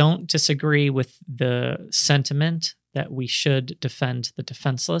 Because I don't disagree with the sentiment that we should defend the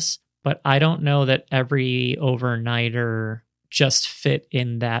defenseless, but I don't know that every overnighter just fit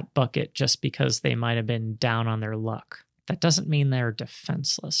in that bucket just because they might have been down on their luck. That doesn't mean they're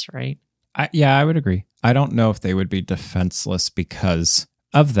defenseless, right? I would agree. I don't know if they would be defenseless because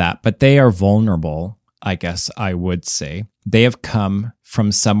of that, but they are vulnerable, I guess I would say. They have come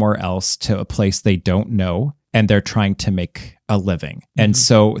from somewhere else to a place they don't know, and they're trying to make a living. And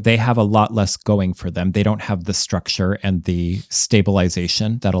so they have a lot less going for them. They don't have the structure and the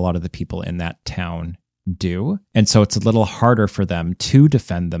stabilization that a lot of the people in that town do. And so it's a little harder for them to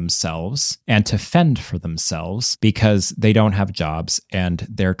defend themselves and to fend for themselves because they don't have jobs and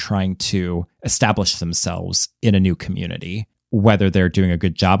they're trying to establish themselves in a new community. Whether they're doing a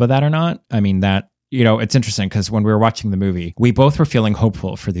good job of that or not, I mean, that it's interesting because when we were watching the movie, we both were feeling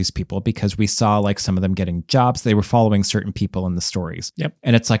hopeful for these people because we saw like some of them getting jobs. They were following certain people in the stories. Yep.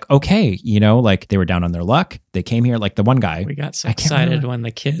 And it's like, okay, like they were down on their luck. They came here, like the one guy. We got so excited when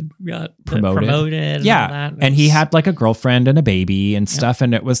the kid got promoted. And yeah. all that. And he had like a girlfriend and a baby and stuff.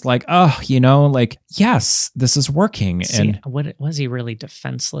 And it was like, oh, like, yes, this is working. See, and what was he really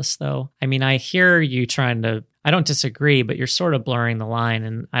defenseless though? I mean, I hear you trying to, I don't disagree, but you're sort of blurring the line,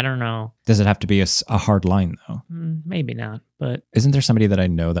 and I don't know. Does it have to be a hard line though? Maybe not, but isn't there somebody that I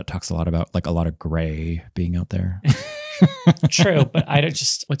know that talks a lot about like a lot of gray being out there? True, but I don't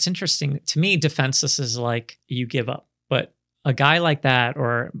just, what's interesting to me, defenseless is like you give up. But a guy like that,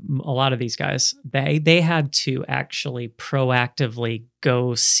 or a lot of these guys, they had to actually proactively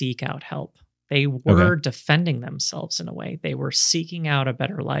go seek out help. They were defending themselves in a way. They were seeking out a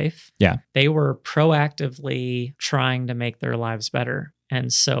better life. Yeah. They were proactively trying to make their lives better.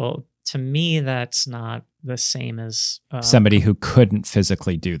 And so to me, that's not the same as somebody who couldn't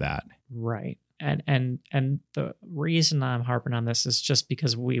physically do that. Right. And the reason I'm harping on this is just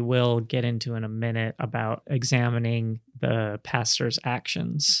because we will get into in a minute about examining the pastor's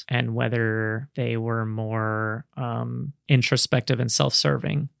actions and whether they were more introspective and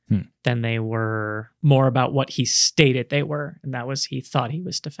self-serving than they were more about what he stated they were. And that was, he thought he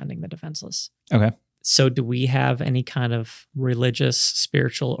was defending the defenseless. Okay. So do we have any kind of religious,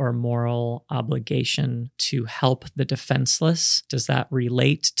 spiritual, or moral obligation to help the defenseless? Does that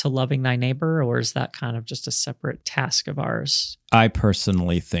relate to loving thy neighbor, or is that kind of just a separate task of ours? I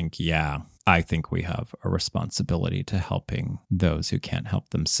personally think, I think we have a responsibility to helping those who can't help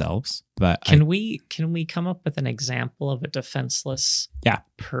themselves. But can we come up with an example of a defenseless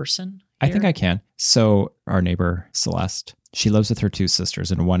person here? I think I can. So our neighbor, Celeste, she lives with her two sisters,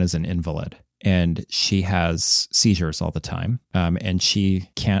 and one is an invalid. And she has seizures all the time. And she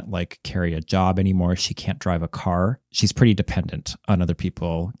can't like carry a job anymore. She can't drive a car. She's pretty dependent on other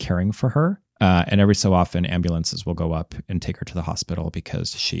people caring for her. And every so often ambulances will go up and take her to the hospital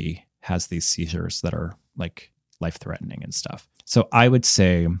because she has these seizures that are like life-threatening and stuff. So I would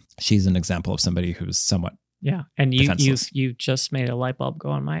say she's an example of somebody who's somewhat and defenseless. you just made a light bulb go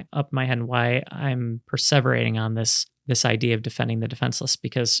up my head and why I'm perseverating on this idea of defending the defenseless,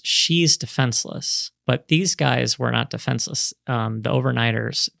 because she's defenseless, but these guys were not defenseless. The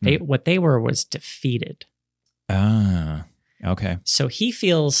overnighters, what they were was defeated. Okay. So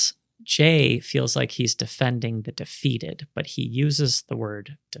Jay feels like he's defending the defeated, but he uses the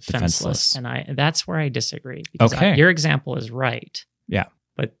word defenseless. And that's where I disagree. Because your example is right. Yeah.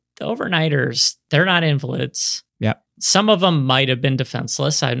 But the overnighters, they're not invalids. Yeah. Some of them might have been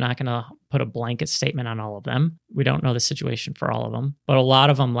defenseless. I'm not going to put a blanket statement on all of them. We don't know the situation for all of them. But a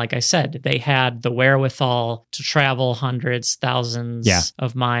lot of them, like I said, they had the wherewithal to travel hundreds, thousands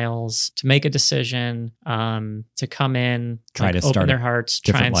of miles, to make a decision, to come in, try to open their hearts,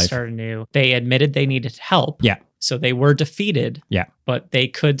 try and start anew. They admitted they needed help. Yeah. So they were defeated. Yeah. But they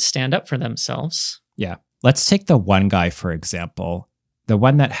could stand up for themselves. Yeah. Let's take the one guy, for example, the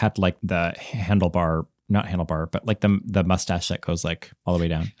one that had like the not handlebar, but like the mustache that goes like all the way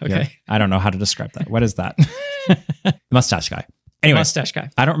down. Okay. Yeah. I don't know how to describe that. What is that? Mustache guy. Anyway, mustache guy.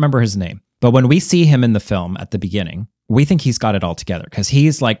 I don't remember his name, but when we see him in the film at the beginning, we think he's got it all together because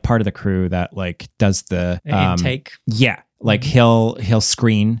he's like part of the crew that like does the intake. Yeah. Like he'll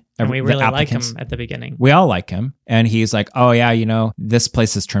screen and we really like him applicants. at the beginning. We all like him. And he's like, oh yeah, this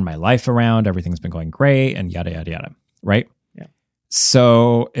place has turned my life around. Everything's been going great and yada, yada, yada. Right?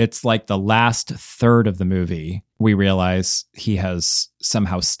 So it's like the last third of the movie, we realize he has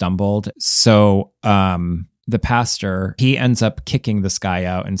somehow stumbled. So the pastor, he ends up kicking this guy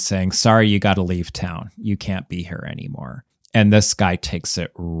out and saying, sorry, you got to leave town. You can't be here anymore. And this guy takes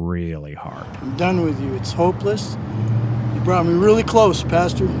it really hard. I'm done with you. It's hopeless. You brought me really close,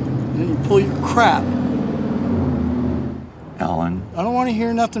 Pastor. And then you pull your crap. Alan. I don't want to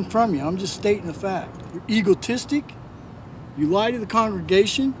hear nothing from you. I'm just stating the fact. You're egotistic. You lie to the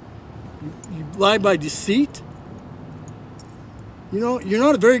congregation. You lie by deceit. You're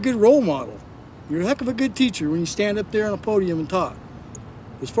not a very good role model. You're a heck of a good teacher when you stand up there on a podium and talk.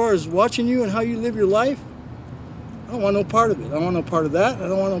 As far as watching you and how you live your life, I don't want no part of it. I don't want no part of that. I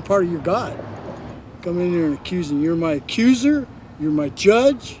don't want no part of your God. Come in there and accusing. You're my accuser. You're my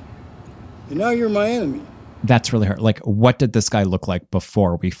judge. And now you're my enemy. That's really hard. Like, what did this guy look like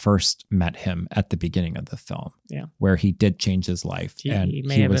before we first met him at the beginning of the film? Yeah. Where he did change his life. He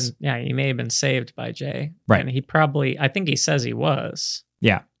may have been saved by Jay. Right. And he probably, I think he says he was.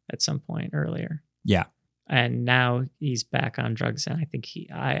 Yeah. At some point earlier. Yeah. And now he's back on drugs. And I think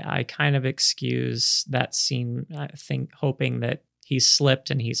I kind of excuse that scene, I think, hoping that he's slipped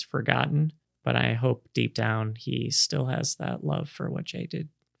and he's forgotten. But I hope deep down he still has that love for what Jay did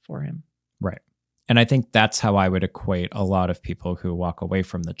for him. Right. And I think that's how I would equate a lot of people who walk away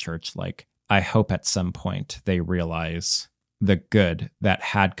from the church. Like, I hope at some point they realize the good that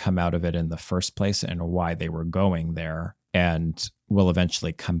had come out of it in the first place and why they were going there, and will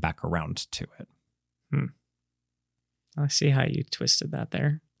eventually come back around to it. I see how you twisted that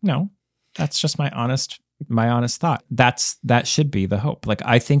there. No, that's just my honest thought. That should be the hope. Like,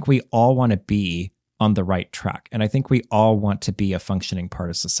 I think we all want to be on the right track. And I think we all want to be a functioning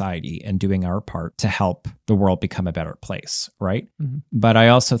part of society and doing our part to help the world become a better place, right? Mm-hmm. But I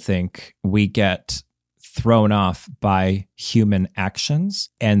also think we get thrown off by human actions,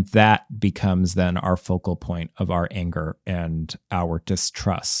 and that becomes then our focal point of our anger and our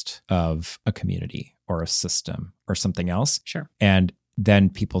distrust of a community or a system or something else. Sure. And then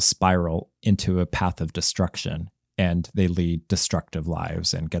people spiral into a path of destruction, and they lead destructive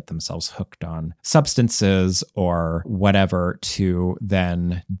lives and get themselves hooked on substances or whatever to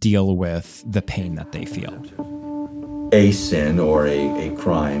then deal with the pain that they feel. A sin or a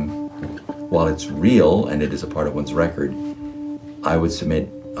crime, while it's real and it is a part of one's record, I would submit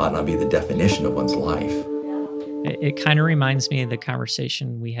ought not be the definition of one's life. It kind of reminds me of the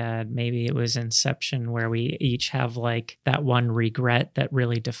conversation we had, maybe it was Inception, where we each have like that one regret that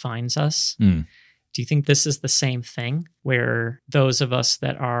really defines us. Do you think this is the same thing, where those of us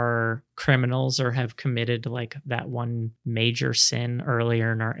that are criminals or have committed like that one major sin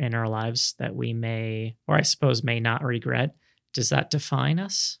earlier in our lives that we may, or I suppose may not regret, does that define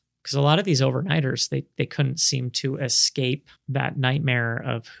us? Because a lot of these overnighters, they couldn't seem to escape that nightmare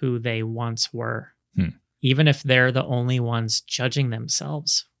of who they once were, even if they're the only ones judging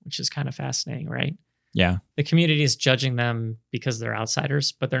themselves, which is kind of fascinating, right? Yeah. The community is judging them because they're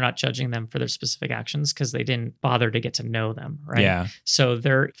outsiders, but they're not judging them for their specific actions because they didn't bother to get to know them, right? Yeah. So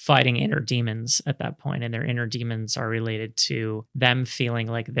they're fighting inner demons at that point, and their inner demons are related to them feeling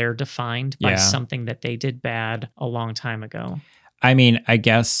like they're defined by something that they did bad a long time ago. I mean, I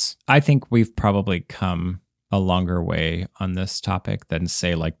think we've probably come a longer way on this topic than,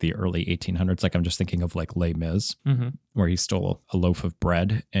 say, like the early 1800s. Like, I'm just thinking of like Les Mis, where he stole a loaf of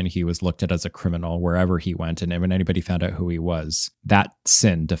bread and he was looked at as a criminal wherever he went. And when anybody found out who he was, that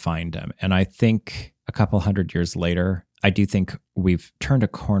sin defined him. And I think a couple hundred years later, I do think we've turned a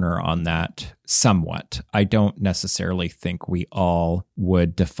corner on that somewhat. I don't necessarily think we all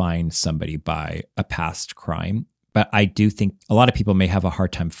would define somebody by a past crime. But I do think a lot of people may have a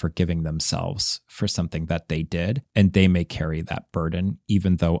hard time forgiving themselves for something that they did, and they may carry that burden,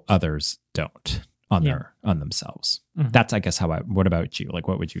 even though others don't on themselves. That's, I guess, what about you? Like,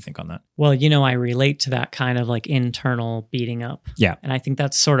 what would you think on that? Well, I relate to that kind of like internal beating up. Yeah. And I think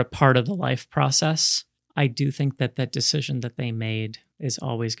that's sort of part of the life process. I do think that decision that they made is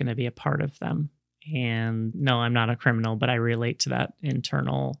always going to be a part of them. And no, I'm not a criminal, but I relate to that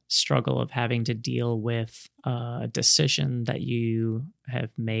internal struggle of having to deal with a decision that you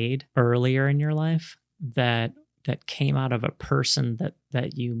have made earlier in your life that came out of a person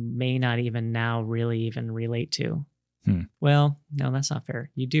that you may not even now really even relate to. Well, no, that's not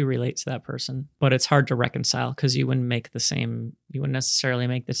fair. You do relate to that person, but it's hard to reconcile because you wouldn't necessarily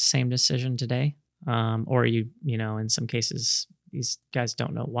make the same decision today. Or in some cases, these guys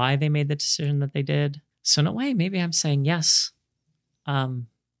don't know why they made the decision that they did. So in a way, maybe I'm saying yes.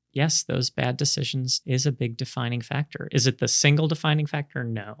 Yes, those bad decisions is a big defining factor. Is it the single defining factor?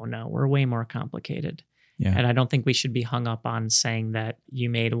 No, we're way more complicated. Yeah. And I don't think we should be hung up on saying that you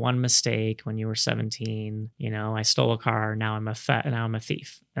made one mistake when you were 17. I stole a car. Now I'm a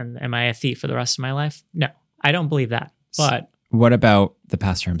thief. And am I a thief for the rest of my life? No, I don't believe that. But what about the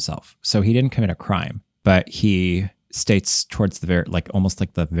pastor himself? So he didn't commit a crime, but he states towards the almost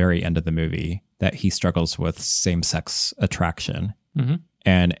like the very end of the movie that he struggles with same-sex attraction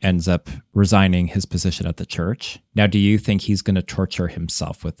and ends up resigning his position at the church. Now, do you think he's going to torture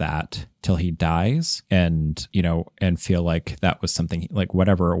himself with that till he dies and feel like that was something like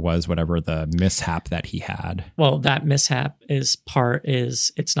whatever the mishap that he had? Well, that mishap it's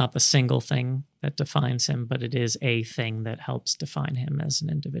not the single thing that defines him, but it is a thing that helps define him as an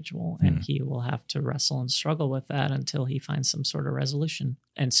individual. And he will have to wrestle and struggle with that until he finds some sort of resolution.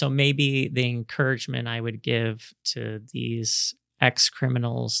 And so maybe the encouragement I would give to these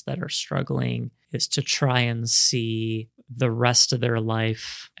ex-criminals that are struggling is to try and see the rest of their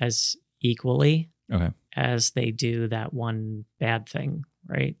life as equally as they do that one bad thing,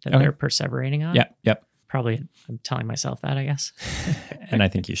 right? That they're perseverating on. Yep. Probably I'm telling myself that, I guess. And I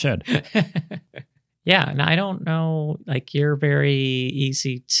think you should. Yeah. And I don't know, like you're very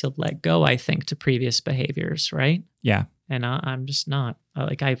easy to let go, I think, to previous behaviors, right? Yeah. And I'm just not.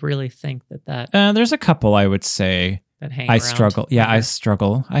 Like, I really think that There's a couple I would say hang I around. struggle. Yeah, I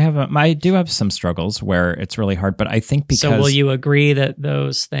struggle. I do have some struggles where it's really hard, but I think because... So will you agree that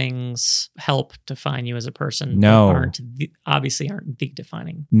those things help define you as a person? No. Obviously aren't the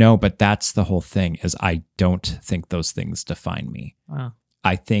defining. No, but that's the whole thing, is I don't think those things define me. Wow.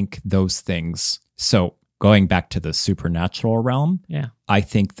 I think those things... So going back to the supernatural realm, yeah, I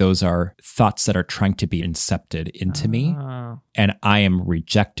think those are thoughts that are trying to be incepted into me, and I am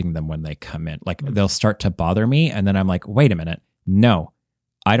rejecting them when they come in. Like, they'll start to bother me, and then I'm like, wait a minute, no,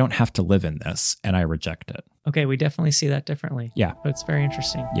 I don't have to live in this, and I reject it. Okay, we definitely see that differently. Yeah. But it's very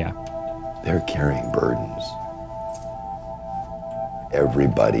interesting. Yeah. They're carrying burdens.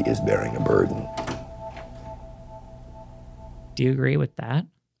 Everybody is bearing a burden. Do you agree with that?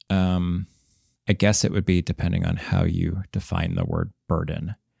 I guess it would be depending on how you define the word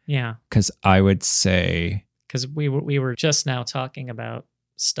burden. Yeah. Because I would say... Because we were just now talking about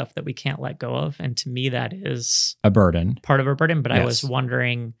stuff that we can't let go of. And to me, that is... a burden. Part of a burden. But Yes. I was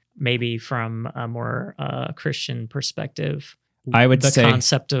wondering, maybe from a more Christian perspective, I would the say...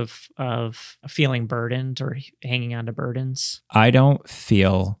 concept of feeling burdened or hanging on to burdens. I don't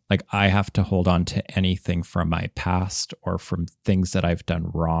feel like I have to hold on to anything from my past or from things that I've done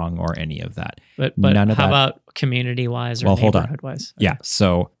wrong or any of that. But None of how that. about community-wise or Well, hold on. neighborhood-wise? Yeah.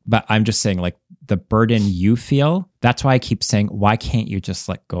 So, but I'm just saying, like, the burden you feel, that's why I keep saying, why can't you just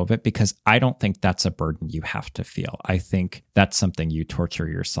let go of it? Because I don't think that's a burden you have to feel. I think that's something you torture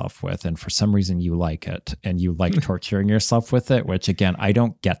yourself with. And for some reason you like it and you like torturing yourself with it, which again, I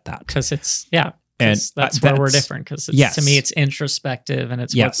don't get that. Because it's, yeah. And that's where we're different. Because yes. to me, it's introspective and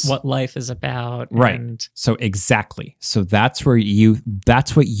it's Yes. what life is about. Right. And So exactly. So that's what you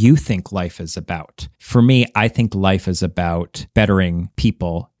think life is about. For me, I think life is about bettering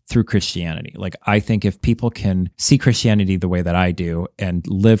people through Christianity. Like, I think if people can see Christianity the way that I do and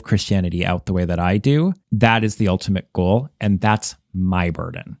live Christianity out the way that I do, that is the ultimate goal. And that's my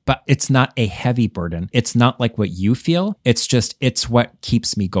burden. But it's not a heavy burden. It's not like what you feel. It's what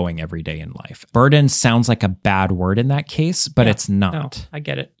keeps me going every day in life. Burden sounds like a bad word in that case, but it's not. No, I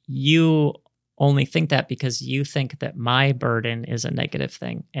get it. You only think that because you think that my burden is a negative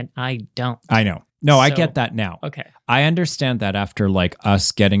thing, and I don't. I know. No, I So- get that now. Okay. I understand that after like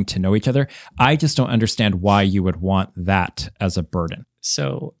us getting to know each other. I just don't understand why you would want that as a burden.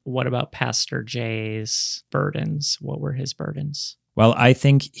 So what about Pastor Jay's burdens? What were his burdens? Well, I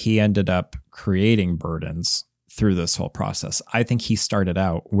think he ended up creating burdens through this whole process. I think he started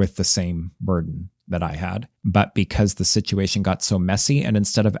out with the same burden that I had, but because the situation got so messy, and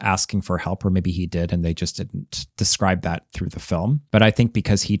instead of asking for help, or maybe he did and they just didn't describe that through the film, but I think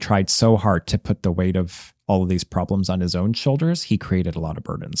because he tried so hard to put the weight of all of these problems on his own shoulders, he created a lot of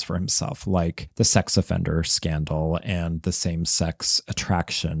burdens for himself, like the sex offender scandal and the same-sex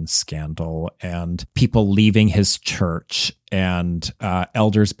attraction scandal and people leaving his church and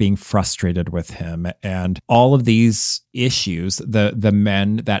elders being frustrated with him and all of these issues, the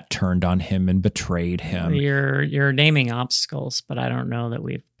men that turned on him and betrayed him. You're naming obstacles, but I don't know that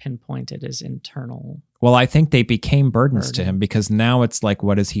we've pinpointed his internal. Well, I think they became burdens to him because now it's like,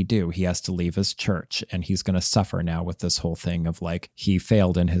 what does he do? He has to leave his church and he's going to suffer now with this whole thing of like, he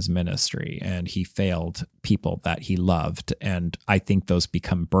failed in his ministry and he failed people that he loved. And I think those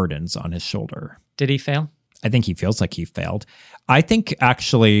become burdens on his shoulder. Did he fail? I think he feels like he failed. I think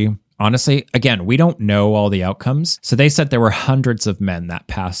actually, honestly, again, we don't know all the outcomes. So they said there were hundreds of men that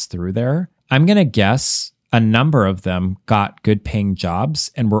passed through there. I'm going to guess a number of them got good paying jobs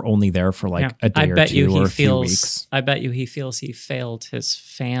and were only there for like a day or two or a few weeks. I bet you he feels he failed his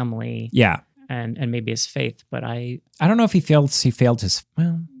family. Yeah. And maybe his faith, but I don't know if he failed his,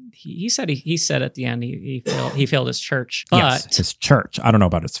 well, he said at the end he failed his church. But yes, his church. I don't know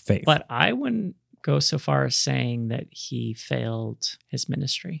about his faith. But I wouldn't go so far as saying that he failed his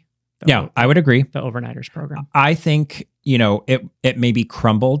ministry. Yeah, I would agree. The Overnighters program. I think, it maybe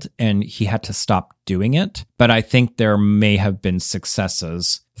crumbled and he had to stop doing it. But I think there may have been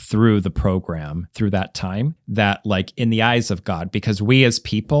successes through the program, through that time, that like in the eyes of God, because we as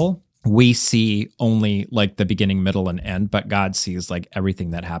people, we see only like the beginning, middle, and end, but God sees like everything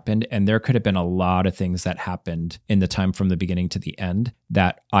that happened. And there could have been a lot of things that happened in the time from the beginning to the end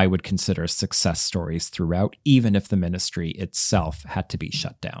that I would consider success stories throughout, even if the ministry itself had to be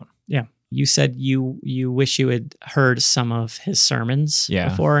shut down. Yeah. You said you wish you had heard some of his sermons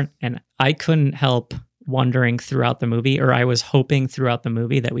before, and I couldn't help wondering throughout the movie, or I was hoping throughout the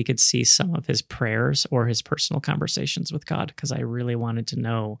movie that we could see some of his prayers or his personal conversations with God, because I really wanted to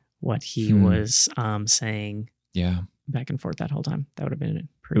know what he was saying. Yeah. back and forth that whole time. That would have been It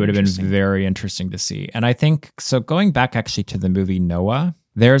pretty would have been interesting. very interesting to see. And I think, so going back actually to the movie Noah,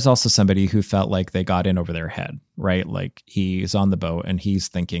 there's also somebody who felt like they got in over their head, right? Like he's on the boat and he's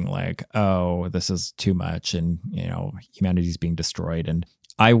thinking like, oh, this is too much and, you know, humanity's being destroyed. And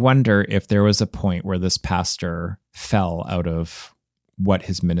I wonder if there was a point where this pastor fell out of what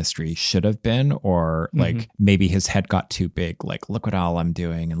his ministry should have been, or like maybe his head got too big, like, look at all I'm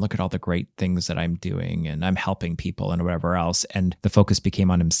doing and look at all the great things that I'm doing and I'm helping people and whatever else. And the focus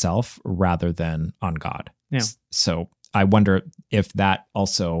became on himself rather than on God. Yeah. So I wonder if that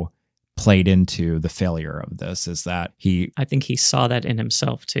also played into the failure of this, is that I think he saw that in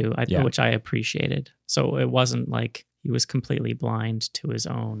himself too, which I appreciated. So it wasn't like he was completely blind to his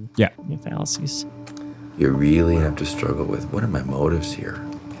own fallacies. You really have to struggle with, what are my motives here?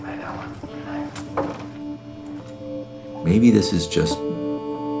 Maybe this is just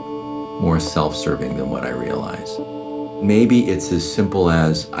more self-serving than what I realize. Maybe it's as simple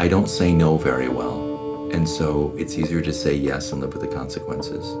as I don't say no very well, and so it's easier to say yes and live with the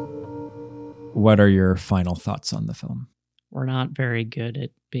consequences. What are your final thoughts on the film? We're not very good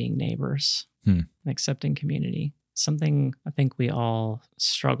at being neighbors and accepting community. Something I think we all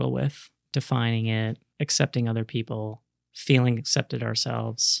struggle with, defining it, accepting other people, feeling accepted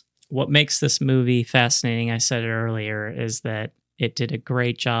ourselves. What makes this movie fascinating, I said it earlier, is that it did a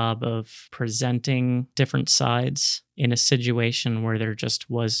great job of presenting different sides in a situation where there just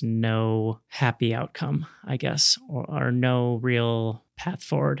was no happy outcome, I guess, or no real path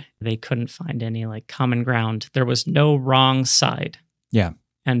forward. They couldn't find any like common ground. There was no wrong side. Yeah.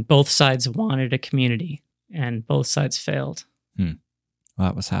 And both sides wanted a community and both sides failed. Well,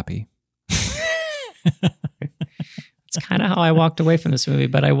 that was happy. It's kind of how I walked away from this movie,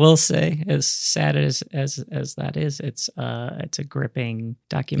 but I will say, as sad as that is, it's a gripping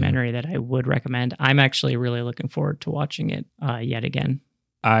documentary that I would recommend. I'm actually really looking forward to watching it yet again.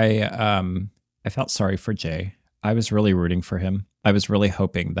 I felt sorry for Jay. I was really rooting for him. I was really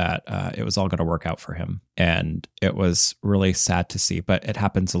hoping that it was all going to work out for him. And it was really sad to see, but it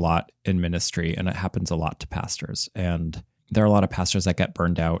happens a lot in ministry and it happens a lot to pastors. And there are a lot of pastors that get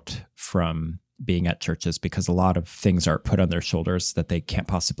burned out from being at churches because a lot of things are put on their shoulders that they can't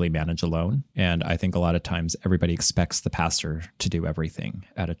possibly manage alone. And I think a lot of times everybody expects the pastor to do everything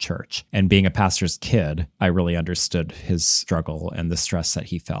at a church. And being a pastor's kid, I really understood his struggle and the stress that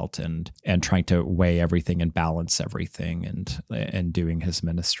he felt and trying to weigh everything and balance everything and doing his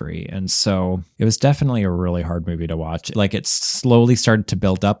ministry. And so it was definitely a really hard movie to watch. Like it slowly started to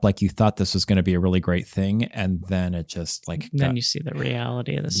build up, like you thought this was going to be a really great thing. And then it just like... Then you see the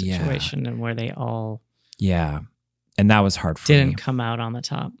reality of the situation and where they all and that was hard for me. Didn't come out on the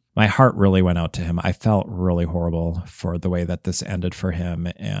top. My heart really went out to him. I felt really horrible for the way that this ended for him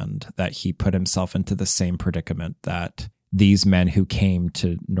and that he put himself into the same predicament that these men who came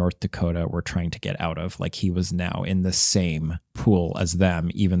to North Dakota were trying to get out of. Like he was now in the same pool as them,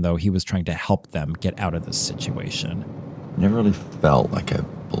 even though he was trying to help them get out of this situation. I never really felt like I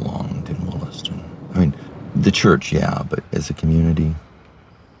belonged in Williston. I mean, the church, yeah, but as a community,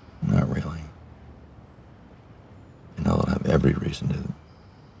 not really. And I'll have every reason to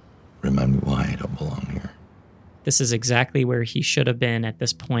remind me why I don't belong here. This is exactly where he should have been at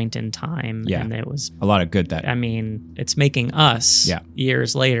this point in time. Yeah. And it was a lot of good that... I mean, it's making us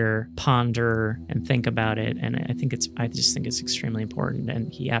years later ponder and think about it. And I just think it's extremely important.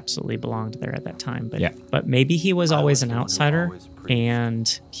 And he absolutely belonged there at that time. But maybe he was always an outsider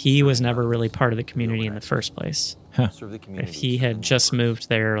and he was never really part of the community in the first place. Huh. If he had just moved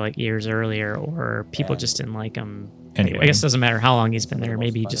there like years earlier, or people just didn't like him. Anyway. I guess it doesn't matter how long he's been there.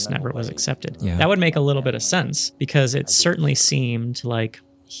 Maybe he just never was accepted. Yeah. That would make a little bit of sense because it certainly seemed like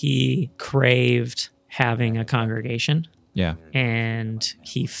he craved having a congregation. Yeah. And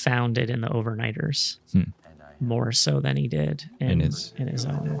he found it in the overnighters more so than he did in his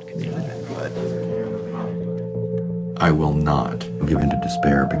own community. I will not give in to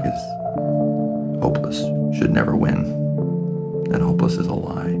despair because hopeless should never win. And hopeless is a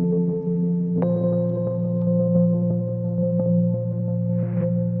lie.